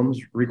problems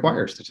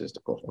require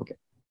statistical thinking.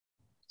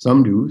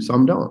 Some do,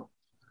 some don't.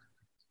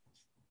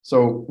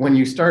 So when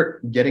you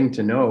start getting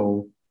to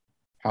know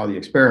how the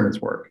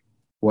experiments work,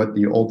 what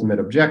the ultimate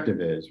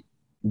objective is,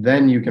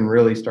 then you can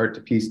really start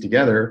to piece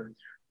together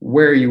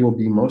where you will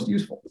be most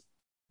useful.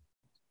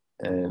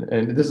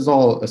 And this is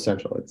all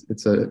essential.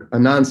 It's a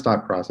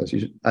nonstop process.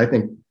 I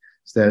think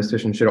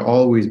statisticians should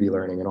always be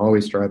learning and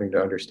always striving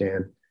to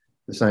understand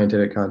the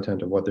scientific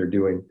content of what they're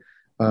doing.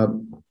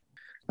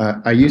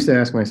 I used to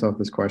ask myself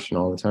this question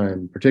all the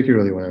time,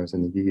 particularly when I was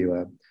in the DD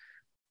lab.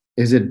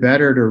 Is it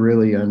better to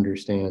really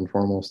understand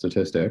formal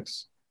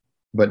statistics,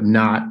 but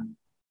not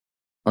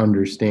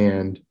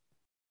understand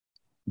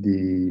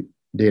the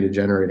data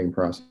generating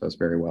process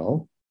very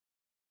well,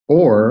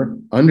 or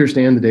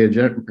understand the data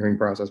generating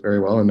process very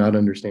well and not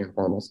understand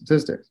formal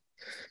statistics?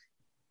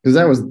 Because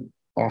that was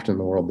often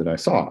the world that I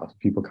saw,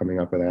 people coming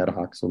up with ad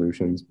hoc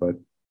solutions, but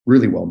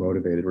really well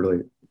motivated,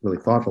 really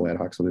thoughtful ad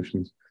hoc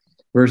solutions,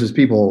 versus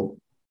people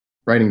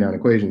writing down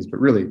equations, but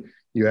really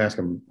you ask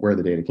them where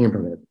the data came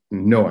from, they have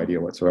no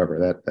idea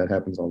whatsoever. That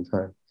happens all the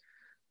time.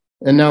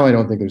 And now I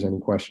don't think there's any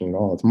question at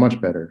all. It's much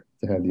better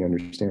to have the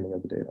understanding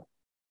of the data.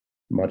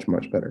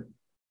 Much better.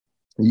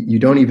 You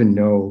don't even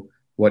know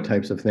what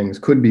types of things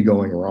could be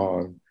going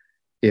wrong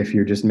if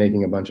you're just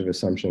making a bunch of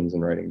assumptions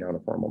and writing down a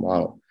formal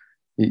model.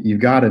 You've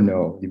got to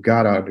know, you've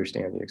got to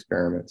understand the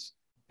experiments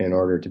in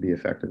order to be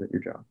effective at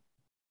your job.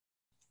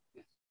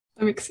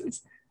 That makes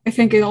sense. I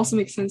think it also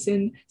makes sense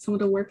in some of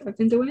the work I've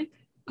been doing.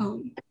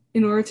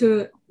 In order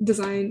to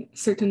design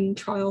certain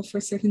trial for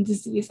certain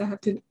disease, I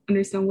have to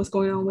understand what's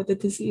going on with the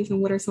disease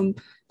and what are some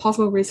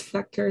possible risk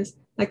factors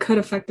that could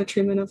affect the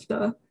treatment of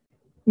the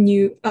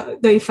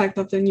effect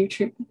of the new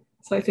treatment.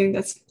 So I think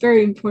that's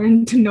very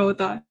important to know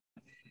that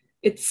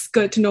it's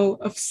good to know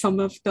of some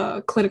of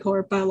the clinical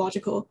or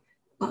biological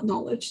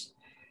knowledge.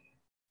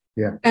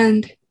 Yeah.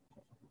 And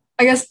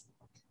I guess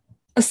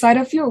aside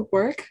of your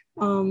work,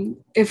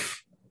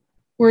 if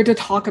we're to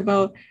talk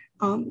about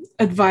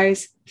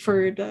advice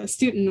for the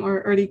student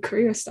or early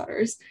career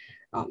starters,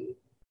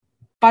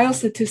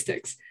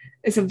 biostatistics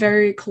is a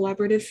very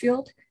collaborative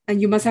field,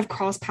 and you must have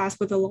crossed paths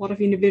with a lot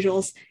of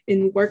individuals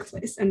in the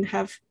workplace and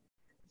have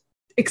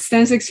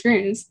extensive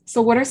experience.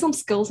 So what are some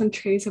skills and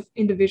traits of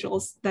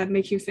individuals that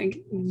make you think,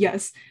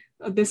 yes,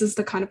 this is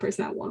the kind of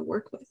person I want to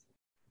work with?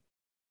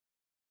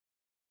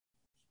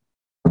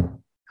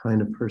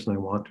 Kind of person I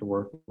want to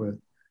work with.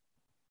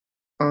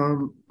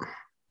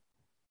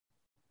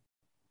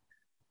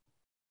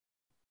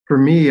 For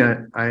me,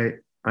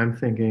 I'm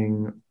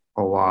thinking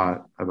a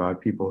lot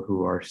about people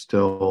who are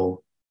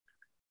still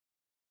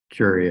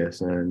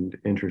curious and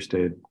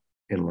interested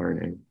in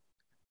learning.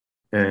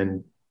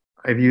 And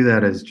I view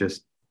that as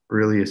just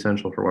really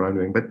essential for what I'm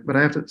doing. But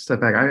I have to step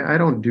back. I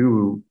don't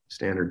do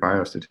standard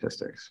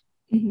biostatistics.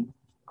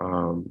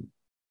 Mm-hmm.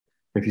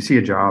 If you see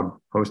a job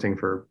posting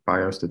for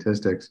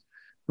biostatistics,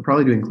 we're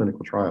probably doing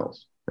clinical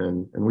trials.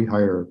 And we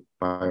hire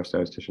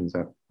biostatisticians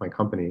at my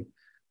company.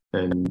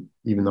 And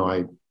even though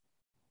I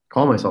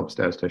call myself a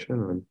statistician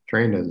and I'm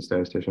trained as a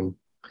statistician,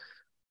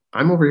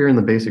 I'm over here in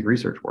the basic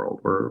research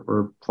world.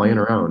 We're playing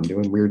around,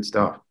 doing weird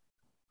stuff.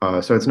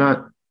 So it's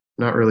not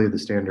really the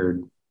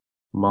standard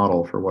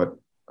model for what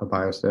a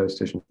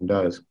biostatistician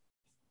does.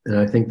 And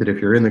I think that if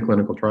you're in the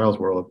clinical trials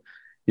world,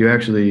 you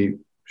actually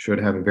should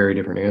have a very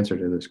different answer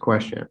to this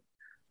question.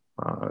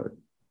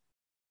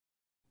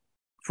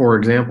 For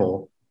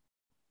example,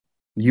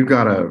 you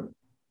got to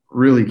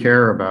really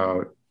care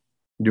about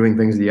doing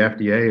things the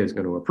FDA is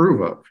going to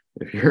approve of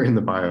if you're in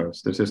the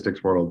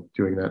biostatistics world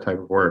doing that type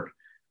of work.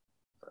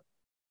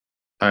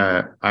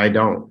 I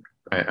don't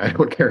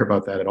care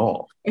about that at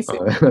all.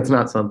 That's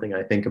not something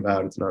I think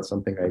about. It's not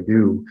something I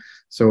do.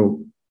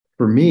 So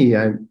for me,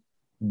 I'm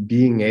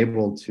being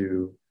able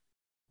to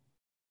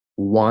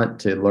want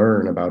to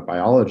learn about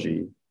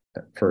biology,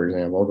 for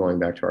example, going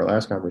back to our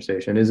last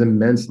conversation, is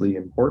immensely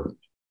important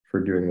for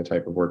doing the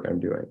type of work I'm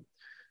doing.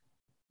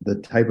 The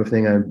type of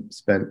thing I've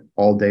spent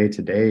all day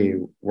today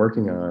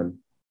working on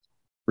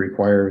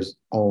requires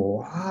a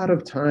lot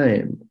of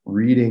time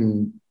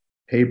reading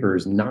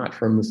papers not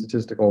from the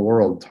statistical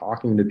world,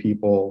 talking to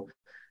people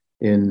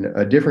in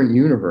a different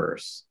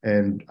universe.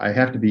 And I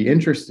have to be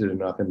interested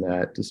enough in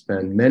that to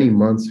spend many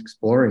months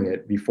exploring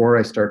it before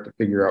I start to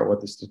figure out what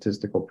the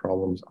statistical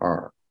problems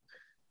are.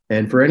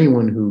 And for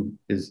anyone who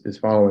is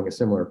following a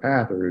similar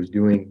path or is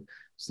doing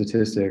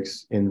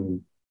statistics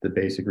in the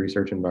basic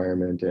research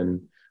environment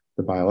and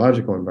the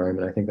biological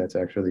environment, I think that's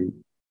actually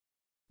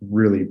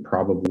really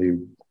probably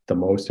the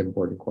most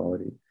important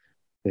quality,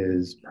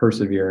 is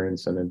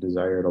perseverance and a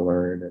desire to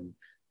learn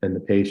and the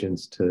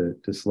patience to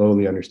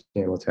slowly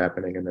understand what's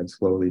happening and then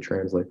slowly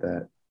translate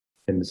that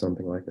into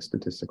something like a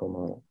statistical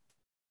model.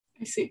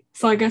 I see.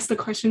 So I guess the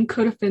question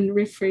could have been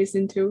rephrased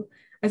into,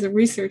 as a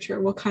researcher,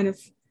 what kind of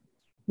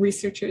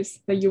researchers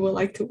that you would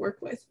like to work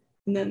with?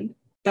 And then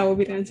that would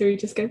be the answer you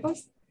just gave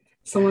us?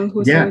 Someone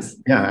who's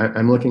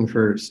I'm looking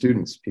for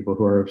students, people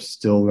who are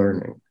still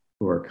learning,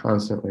 who are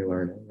constantly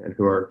learning, and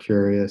who are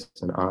curious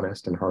and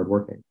honest and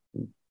hardworking.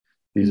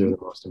 These are the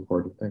most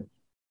important things.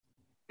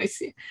 I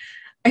see.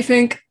 I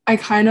think I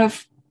kind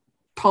of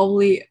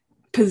probably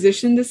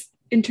positioned this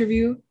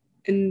interview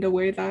in the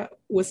way that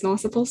was not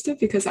supposed to,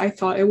 because I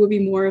thought it would be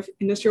more of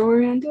industry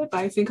oriented, but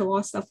I think a lot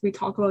of stuff we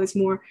talk about is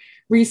more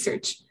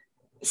research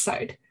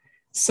side.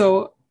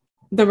 So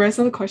the rest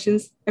of the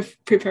questions I've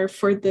prepared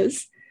for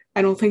this,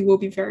 I don't think will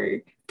be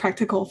very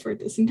practical for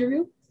this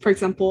interview. For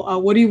example,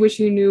 what do you wish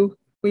you knew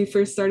when you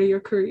first started your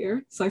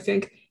career? So I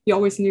think you you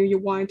always knew you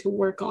wanted to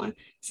work on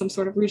some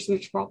sort of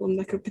research problem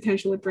that could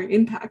potentially bring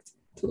impact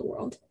to the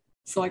world.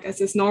 So I guess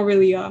it's not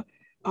really a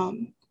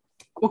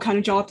what kind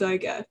of job do I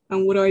get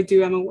and what do I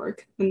do at my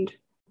work and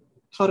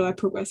how do I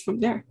progress from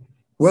there?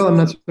 Well, I'm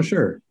not so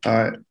sure.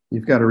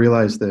 You've got to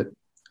realize that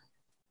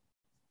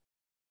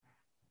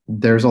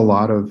there's a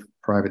lot of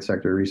private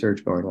sector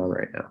research going on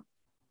right now.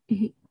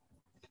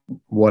 Mm-hmm.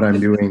 What I'm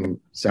doing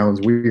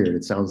sounds weird.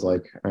 It sounds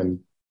like I'm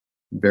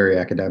very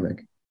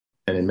academic,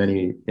 and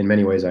in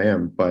many ways I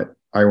am. But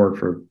I work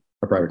for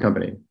a private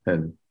company,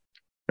 and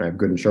I have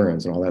good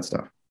insurance and all that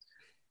stuff.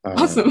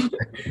 Awesome.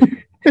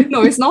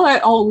 No, it's not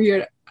at all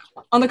weird.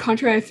 On the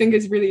contrary, I think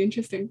it's really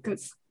interesting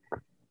because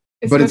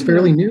it's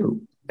fairly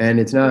new, and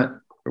it's not.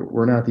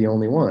 We're not the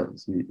only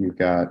ones. You've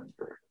got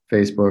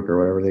Facebook or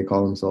whatever they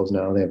call themselves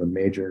now. They have a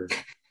major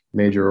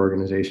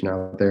organization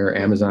out there.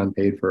 Amazon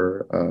paid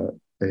for.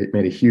 They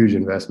made a huge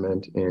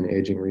investment in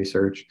aging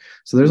research.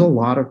 So there's a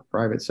lot of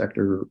private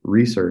sector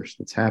research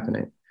that's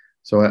happening.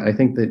 So I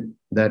think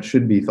that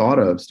should be thought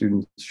of.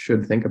 Students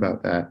should think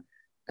about that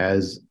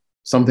as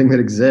something that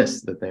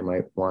exists that they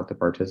might want to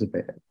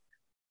participate in.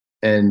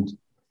 And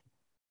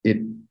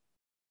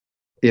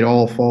it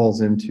all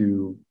falls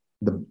into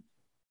the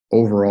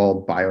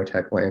overall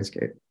biotech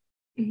landscape.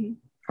 Mm-hmm.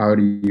 How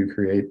do you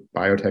create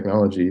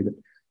biotechnology that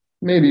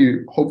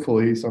maybe,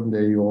 hopefully,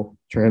 someday you'll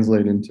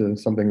translate into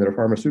something that a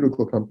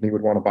pharmaceutical company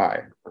would want to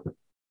buy?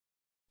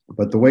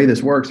 But the way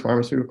this works,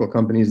 pharmaceutical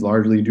companies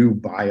largely do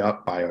buy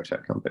up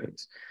biotech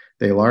companies.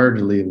 They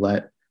largely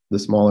let the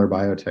smaller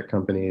biotech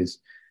companies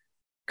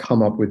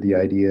come up with the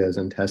ideas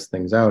and test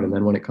things out. And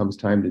then when it comes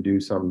time to do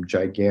some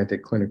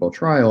gigantic clinical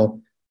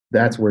trial,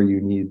 that's where you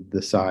need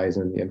the size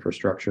and the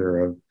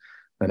infrastructure of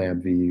an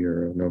AbbVie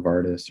or a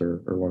Novartis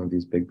or one of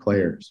these big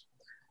players.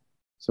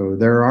 So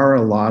there are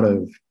a lot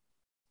of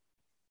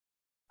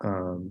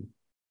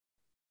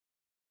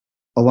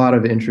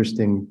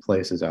interesting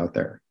places out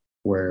there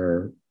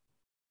where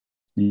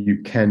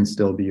you can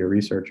still be a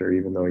researcher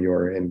even though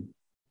you're in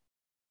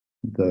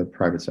the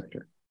private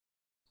sector.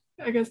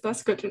 I guess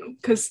that's good to know,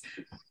 because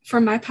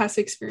from my past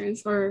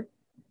experience or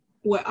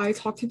what I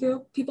talk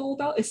to people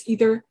about is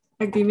either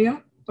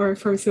academia or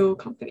pharmaceutical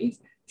companies.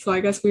 So I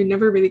guess we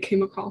never really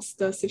came across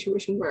the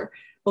situation where,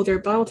 there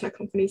are biotech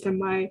companies that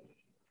might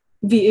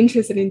be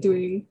interested in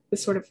doing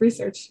this sort of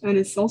research. And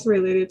it's also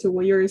related to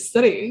what you're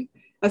studying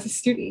as a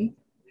student.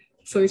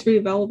 So it's really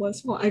valuable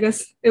as well. I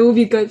guess it will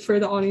be good for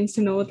the audience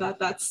to know that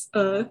that's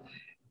a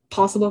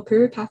possible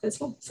career path as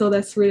well. So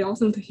that's really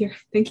awesome to hear.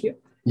 Thank you.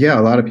 Yeah,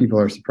 a lot of people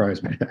are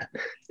surprised by that.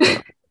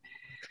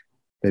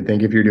 They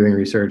think if you're doing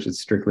research, it's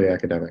strictly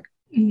academic.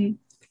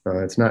 Mm-hmm.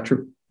 It's not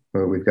true.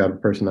 We've got a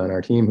person on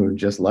our team who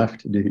just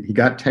left. He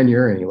got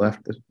tenure and he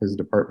left his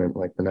department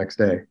like the next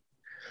day.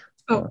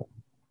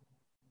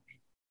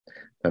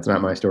 That's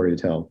not my story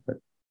to tell, but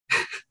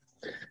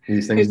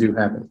these things do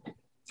happen.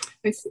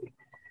 I see.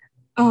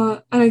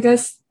 And I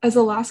guess as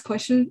a last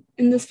question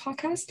in this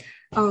podcast,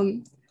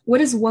 what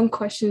is one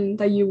question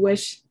that you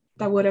wish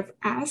that would have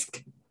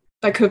asked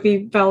that could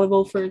be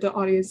valuable for the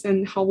audience,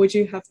 and how would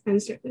you have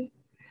answered it?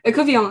 It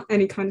could be on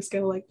any kind of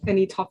scale, like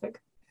any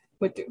topic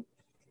would do.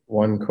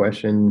 One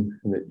question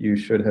that you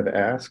should have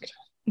asked.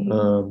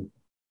 Mm-hmm.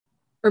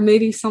 Or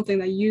maybe something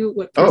that you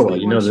would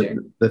personally want to share.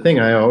 The thing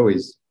I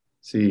always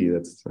see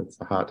that's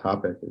a hot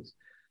topic is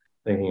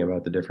thinking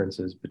about the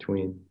differences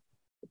between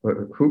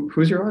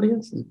who's your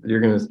audience?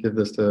 You're going to give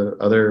this to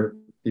other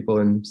people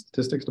in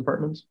statistics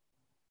departments?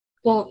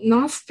 Well,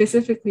 not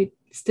specifically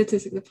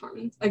statistics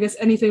departments. I guess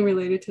anything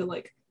related to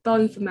like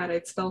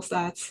bioinformatics,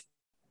 biostats,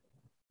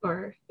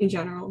 or in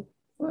general,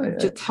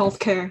 just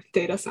healthcare,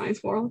 data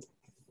science world.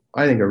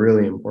 I think a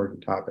really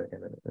important topic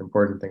and an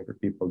important thing for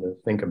people to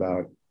think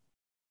about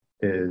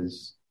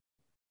is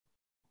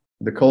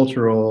the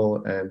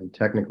cultural and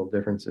technical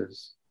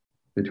differences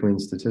between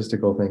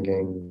statistical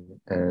thinking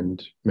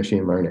and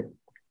machine learning.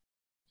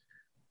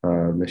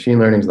 Machine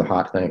learning is the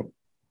hot thing.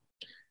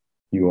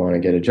 You want to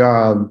get a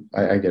job.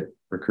 I get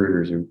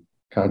recruiters who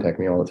contact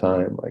me all the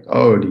time, like,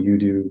 "Oh, do you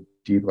do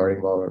deep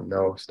learning?" Well,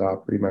 no,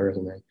 stop, read my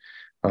resume.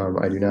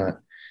 I do not.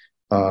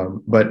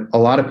 But a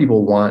lot of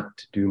people want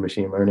to do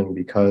machine learning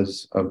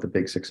because of the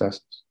big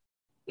successes.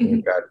 Mm-hmm.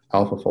 We've got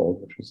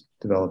AlphaFold, which was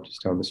developed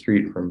just down the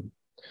street from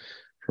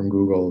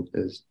Google,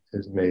 has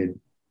made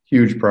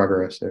huge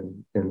progress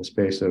in the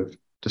space of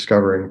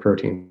discovering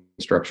protein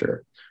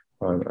structure.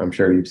 I'm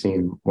sure you've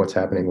seen what's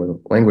happening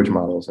with language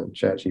models and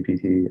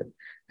ChatGPT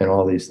and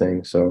all these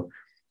things. So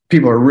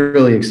people are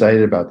really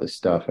excited about this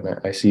stuff. And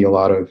I see a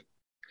lot of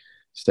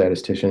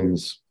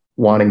statisticians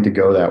wanting to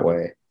go that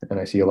way. And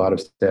I see a lot of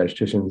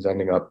statisticians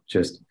ending up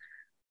just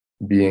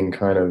being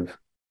kind of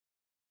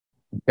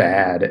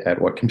bad at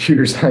what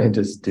computer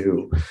scientists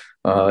do.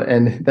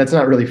 And that's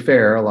not really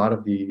fair. A lot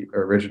of the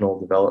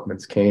original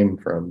developments came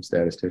from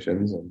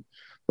statisticians,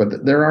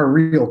 but there are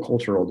real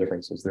cultural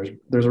differences.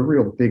 There's a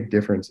real big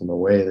difference in the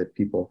way that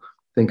people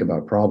think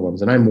about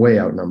problems. And I'm way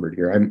outnumbered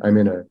here. I'm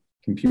in a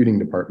computing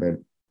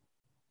department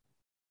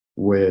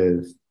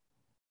with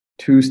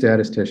 2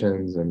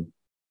 statisticians and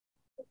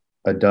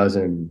a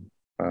dozen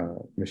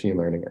machine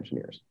learning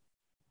engineers.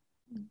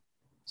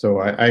 So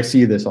I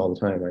see this all the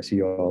time. I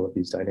see all of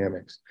these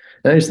dynamics.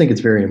 And I just think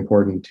it's very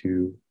important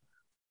to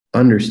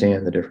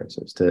understand the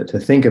differences, to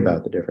think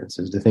about the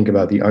differences, to think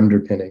about the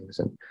underpinnings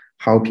and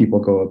how people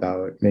go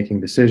about making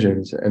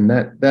decisions. And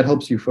that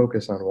helps you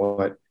focus on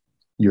what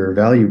your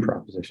value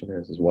proposition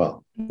is as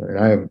well. And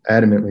I have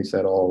adamantly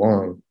said all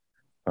along,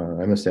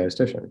 I'm a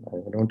statistician.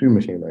 I don't do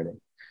machine learning.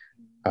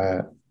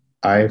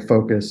 I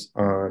focus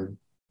on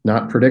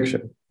not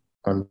prediction,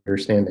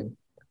 understanding.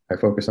 I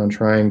focus on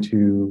trying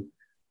to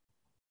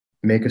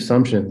make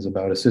assumptions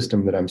about a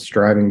system that I'm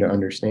striving to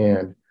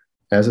understand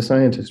as a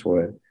scientist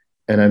would.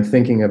 And I'm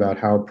thinking about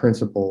how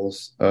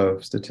principles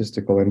of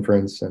statistical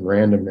inference and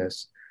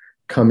randomness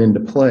come into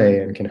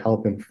play and can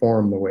help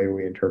inform the way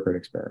we interpret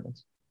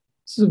experiments.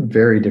 This is a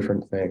very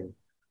different thing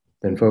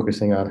than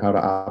focusing on how to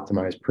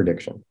optimize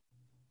prediction,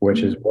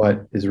 which is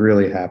what is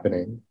really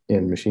happening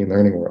in machine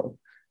learning world.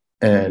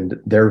 And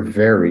they're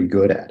very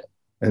good at it.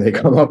 And they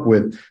come up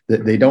with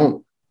that. They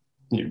don't,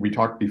 we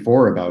talked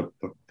before about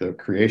the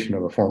creation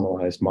of a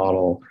formalized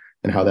model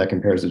and how that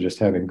compares to just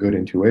having good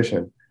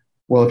intuition.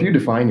 Well, if you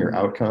define your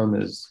outcome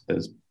as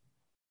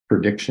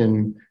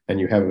prediction and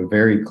you have a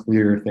very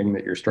clear thing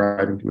that you're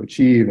striving to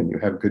achieve and you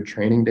have good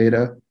training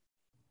data,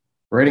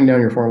 writing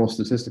down your formal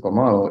statistical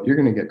model, you're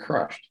going to get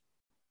crushed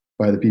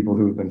by the people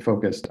who've been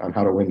focused on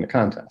how to win the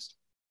contest.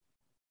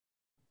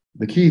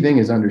 The key thing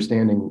is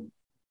understanding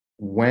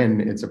when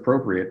it's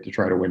appropriate to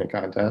try to win a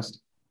contest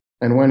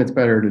and when it's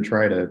better to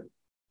try to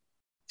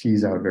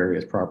tease out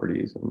various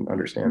properties and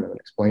understand them and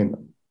explain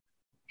them.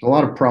 There's a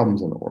lot of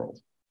problems in the world,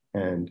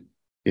 and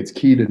it's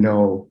key to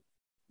know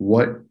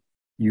what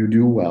you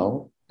do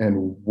well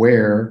and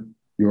where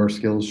your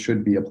skills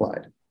should be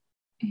applied.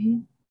 Mm-hmm.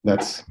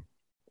 That's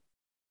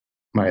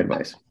my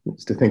advice,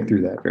 is to think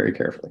through that very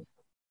carefully.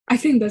 I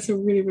think that's a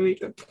really, really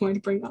good point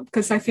to bring up,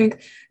 because I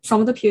think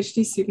some of the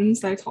PhD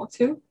students that I talk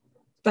to,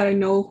 that I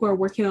know who are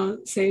working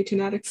on, say,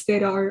 genetics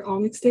data or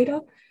omics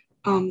data,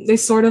 they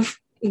sort of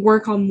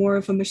work on more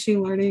of a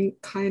machine learning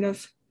kind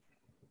of,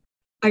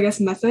 I guess,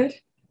 method,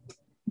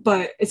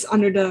 but it's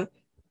under the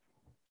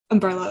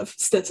umbrella of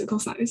statistical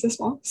science as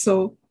well.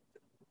 So,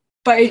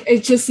 but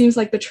it just seems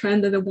like the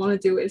trend that they want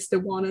to do is they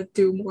want to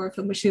do more of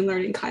a machine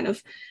learning kind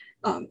of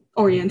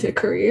oriented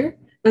career.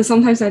 And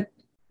sometimes I'm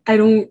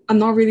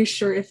not really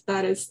sure if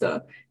that is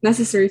the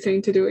necessary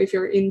thing to do if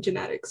you're in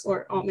genetics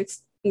or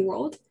omics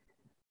world.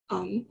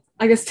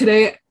 I guess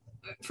today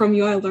from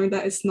you, I learned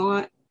that it's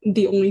not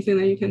the only thing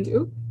that you can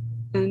do.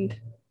 And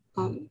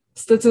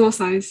statistical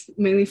science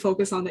mainly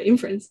focus on the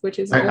inference, which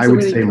is also I would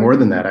really say important. more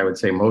than that. I would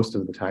say most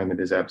of the time it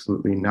is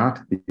absolutely not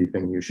the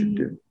thing you should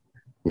do.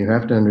 You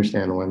have to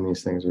understand when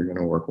these things are going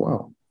to work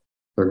well.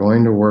 They're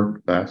going to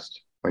work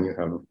best when you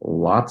have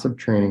lots of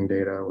training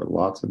data with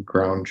lots of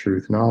ground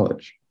truth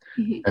knowledge.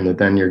 And that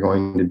then you're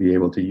going to be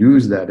able to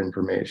use that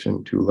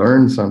information to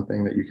learn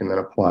something that you can then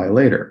apply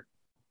later.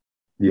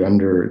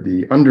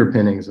 The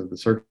underpinnings of the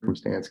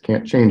circumstance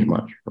can't change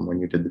much from when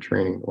you did the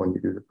training to when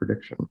you do the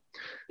prediction.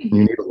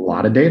 You need a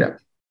lot of data.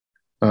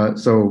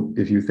 So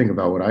if you think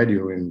about what I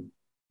do in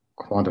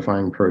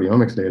quantifying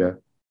proteomics data,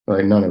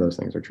 like none of those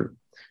things are true.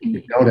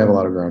 You don't have a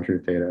lot of ground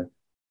truth data.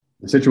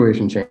 The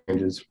situation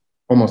changes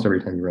almost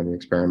every time you run the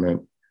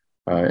experiment.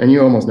 And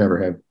you almost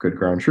never have good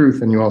ground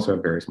truth, and you also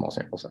have very small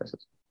sample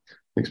sizes.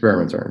 The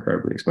experiments are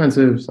incredibly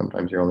expensive.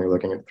 Sometimes you're only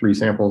looking at 3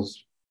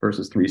 samples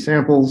versus 3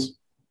 samples.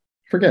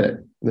 Forget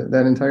it.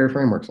 That entire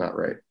framework's not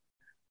right.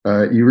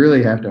 You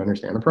really have to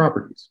understand the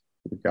properties.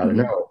 You've got to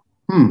know,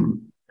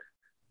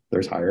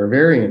 there's higher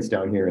variance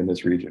down here in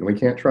this region. We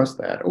can't trust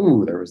that.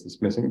 Oh, there was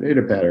this missing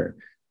data pattern.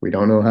 We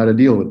don't know how to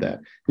deal with that.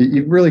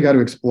 You've really got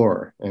to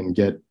explore and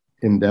get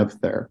in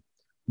depth there.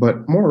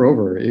 But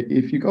moreover,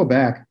 if you go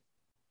back,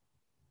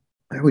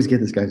 I always get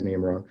this guy's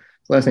name wrong.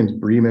 His last name's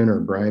Bremen or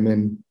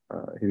Bryman.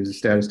 He was a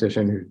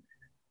statistician who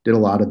did a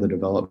lot of the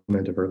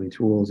development of early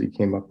tools. He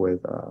came up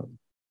with, I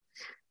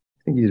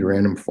think he used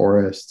random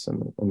forests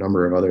and a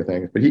number of other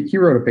things. But he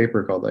wrote a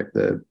paper called like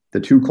the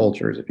two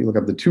cultures. If you look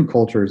up the two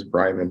cultures,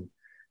 Bryman,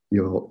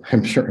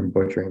 I'm sure I'm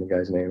butchering the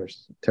guy's name, which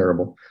is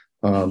terrible.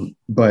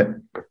 But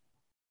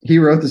he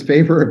wrote this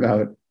paper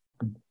about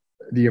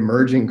the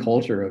emerging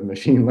culture of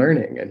machine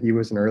learning, and he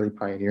was an early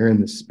pioneer in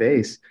this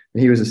space,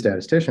 and he was a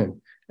statistician.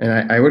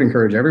 And I would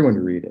encourage everyone to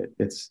read it.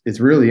 It's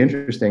really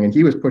interesting. And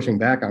he was pushing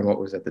back on what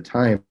was at the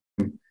time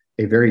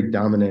a very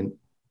dominant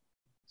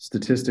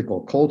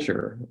statistical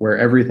culture where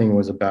everything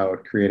was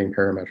about creating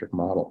parametric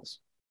models.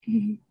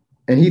 And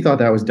he thought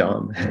that was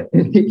dumb.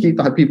 He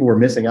thought people were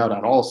missing out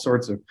on all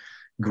sorts of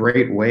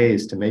great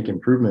ways to make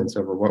improvements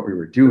over what we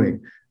were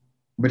doing.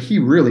 But he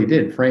really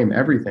did frame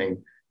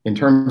everything in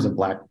terms of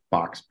black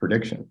box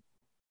prediction.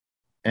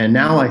 And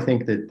now I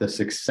think that the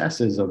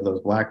successes of those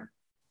black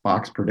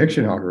box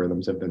prediction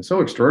algorithms have been so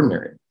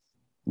extraordinary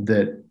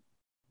that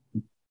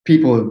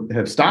people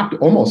have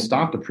almost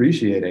stopped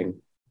appreciating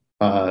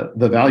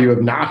the value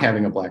of not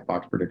having a black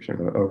box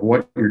prediction of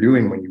what you're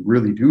doing when you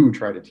really do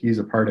try to tease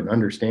apart and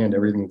understand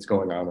everything that's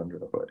going on under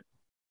the hood.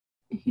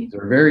 Mhm.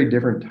 They're very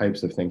different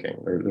types of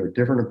thinking. They're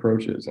different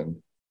approaches.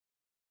 And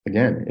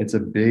again, it's a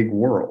big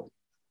world.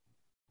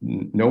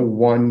 No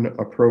one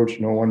approach,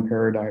 no one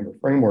paradigm or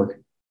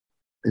framework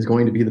is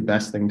going to be the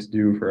best thing to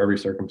do for every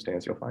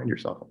circumstance you'll find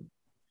yourself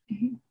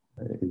Mhm.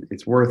 in.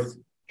 It's worth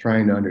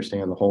trying to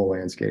understand the whole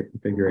landscape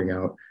and figuring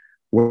out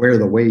where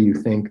the way you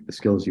think, the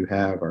skills you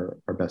have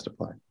are best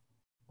applied.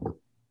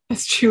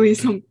 That's truly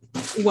some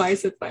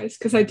wise advice,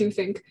 because I do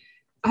think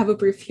I have a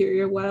brief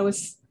period where I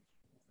was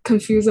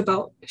confused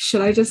about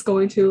should I just go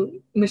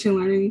into machine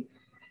learning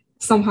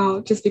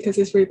somehow just because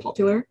it's really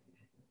popular.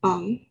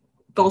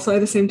 But also at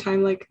the same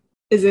time, like,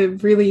 is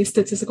it really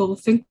statistical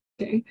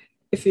thinking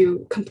if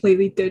you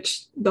completely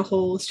ditch the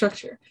whole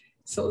structure?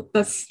 So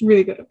that's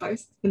really good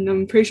advice. And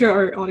I'm pretty sure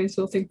our audience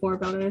will think more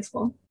about it as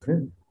well.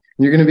 Yeah.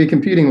 You're going to be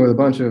competing with a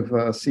bunch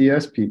of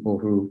CS people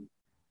who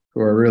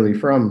are really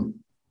from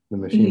the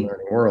machine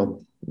learning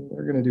world.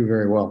 They're going to do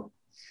very well.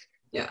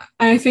 Yeah.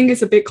 And I think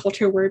it's a big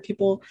culture where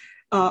people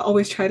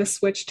always try to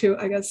switch to,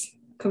 I guess,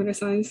 computer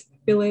science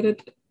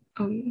related.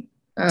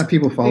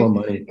 People follow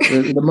money.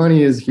 The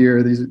money is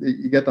here. These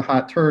you get the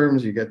hot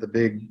terms, you get the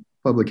big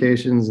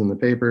publications and the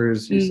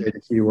papers. You say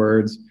the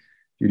keywords.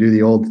 You do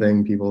the old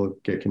thing. People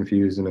get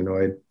confused and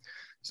annoyed.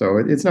 So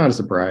it's not a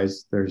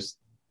surprise.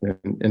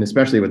 And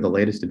especially with the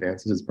latest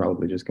advances, it's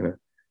probably just going to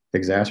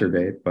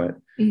exacerbate. But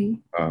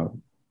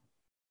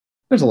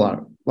there's a lot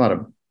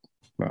of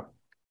well,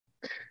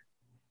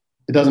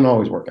 it doesn't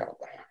always work out.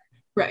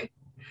 Right.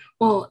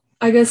 Well,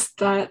 I guess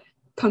that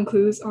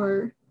concludes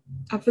our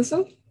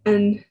episode.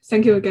 And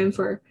thank you again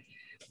for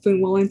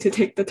being willing to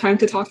take the time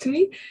to talk to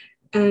me.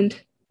 And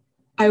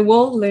I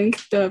will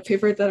link the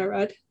paper that I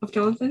read of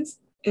Jonathan's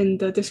in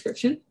the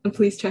description. And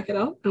please check it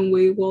out. And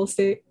we will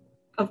stay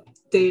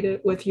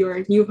updated with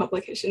your new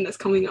publication that's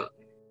coming out.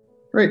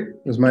 Great. It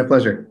was my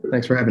pleasure.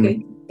 Thanks for having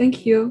me.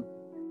 Thank you.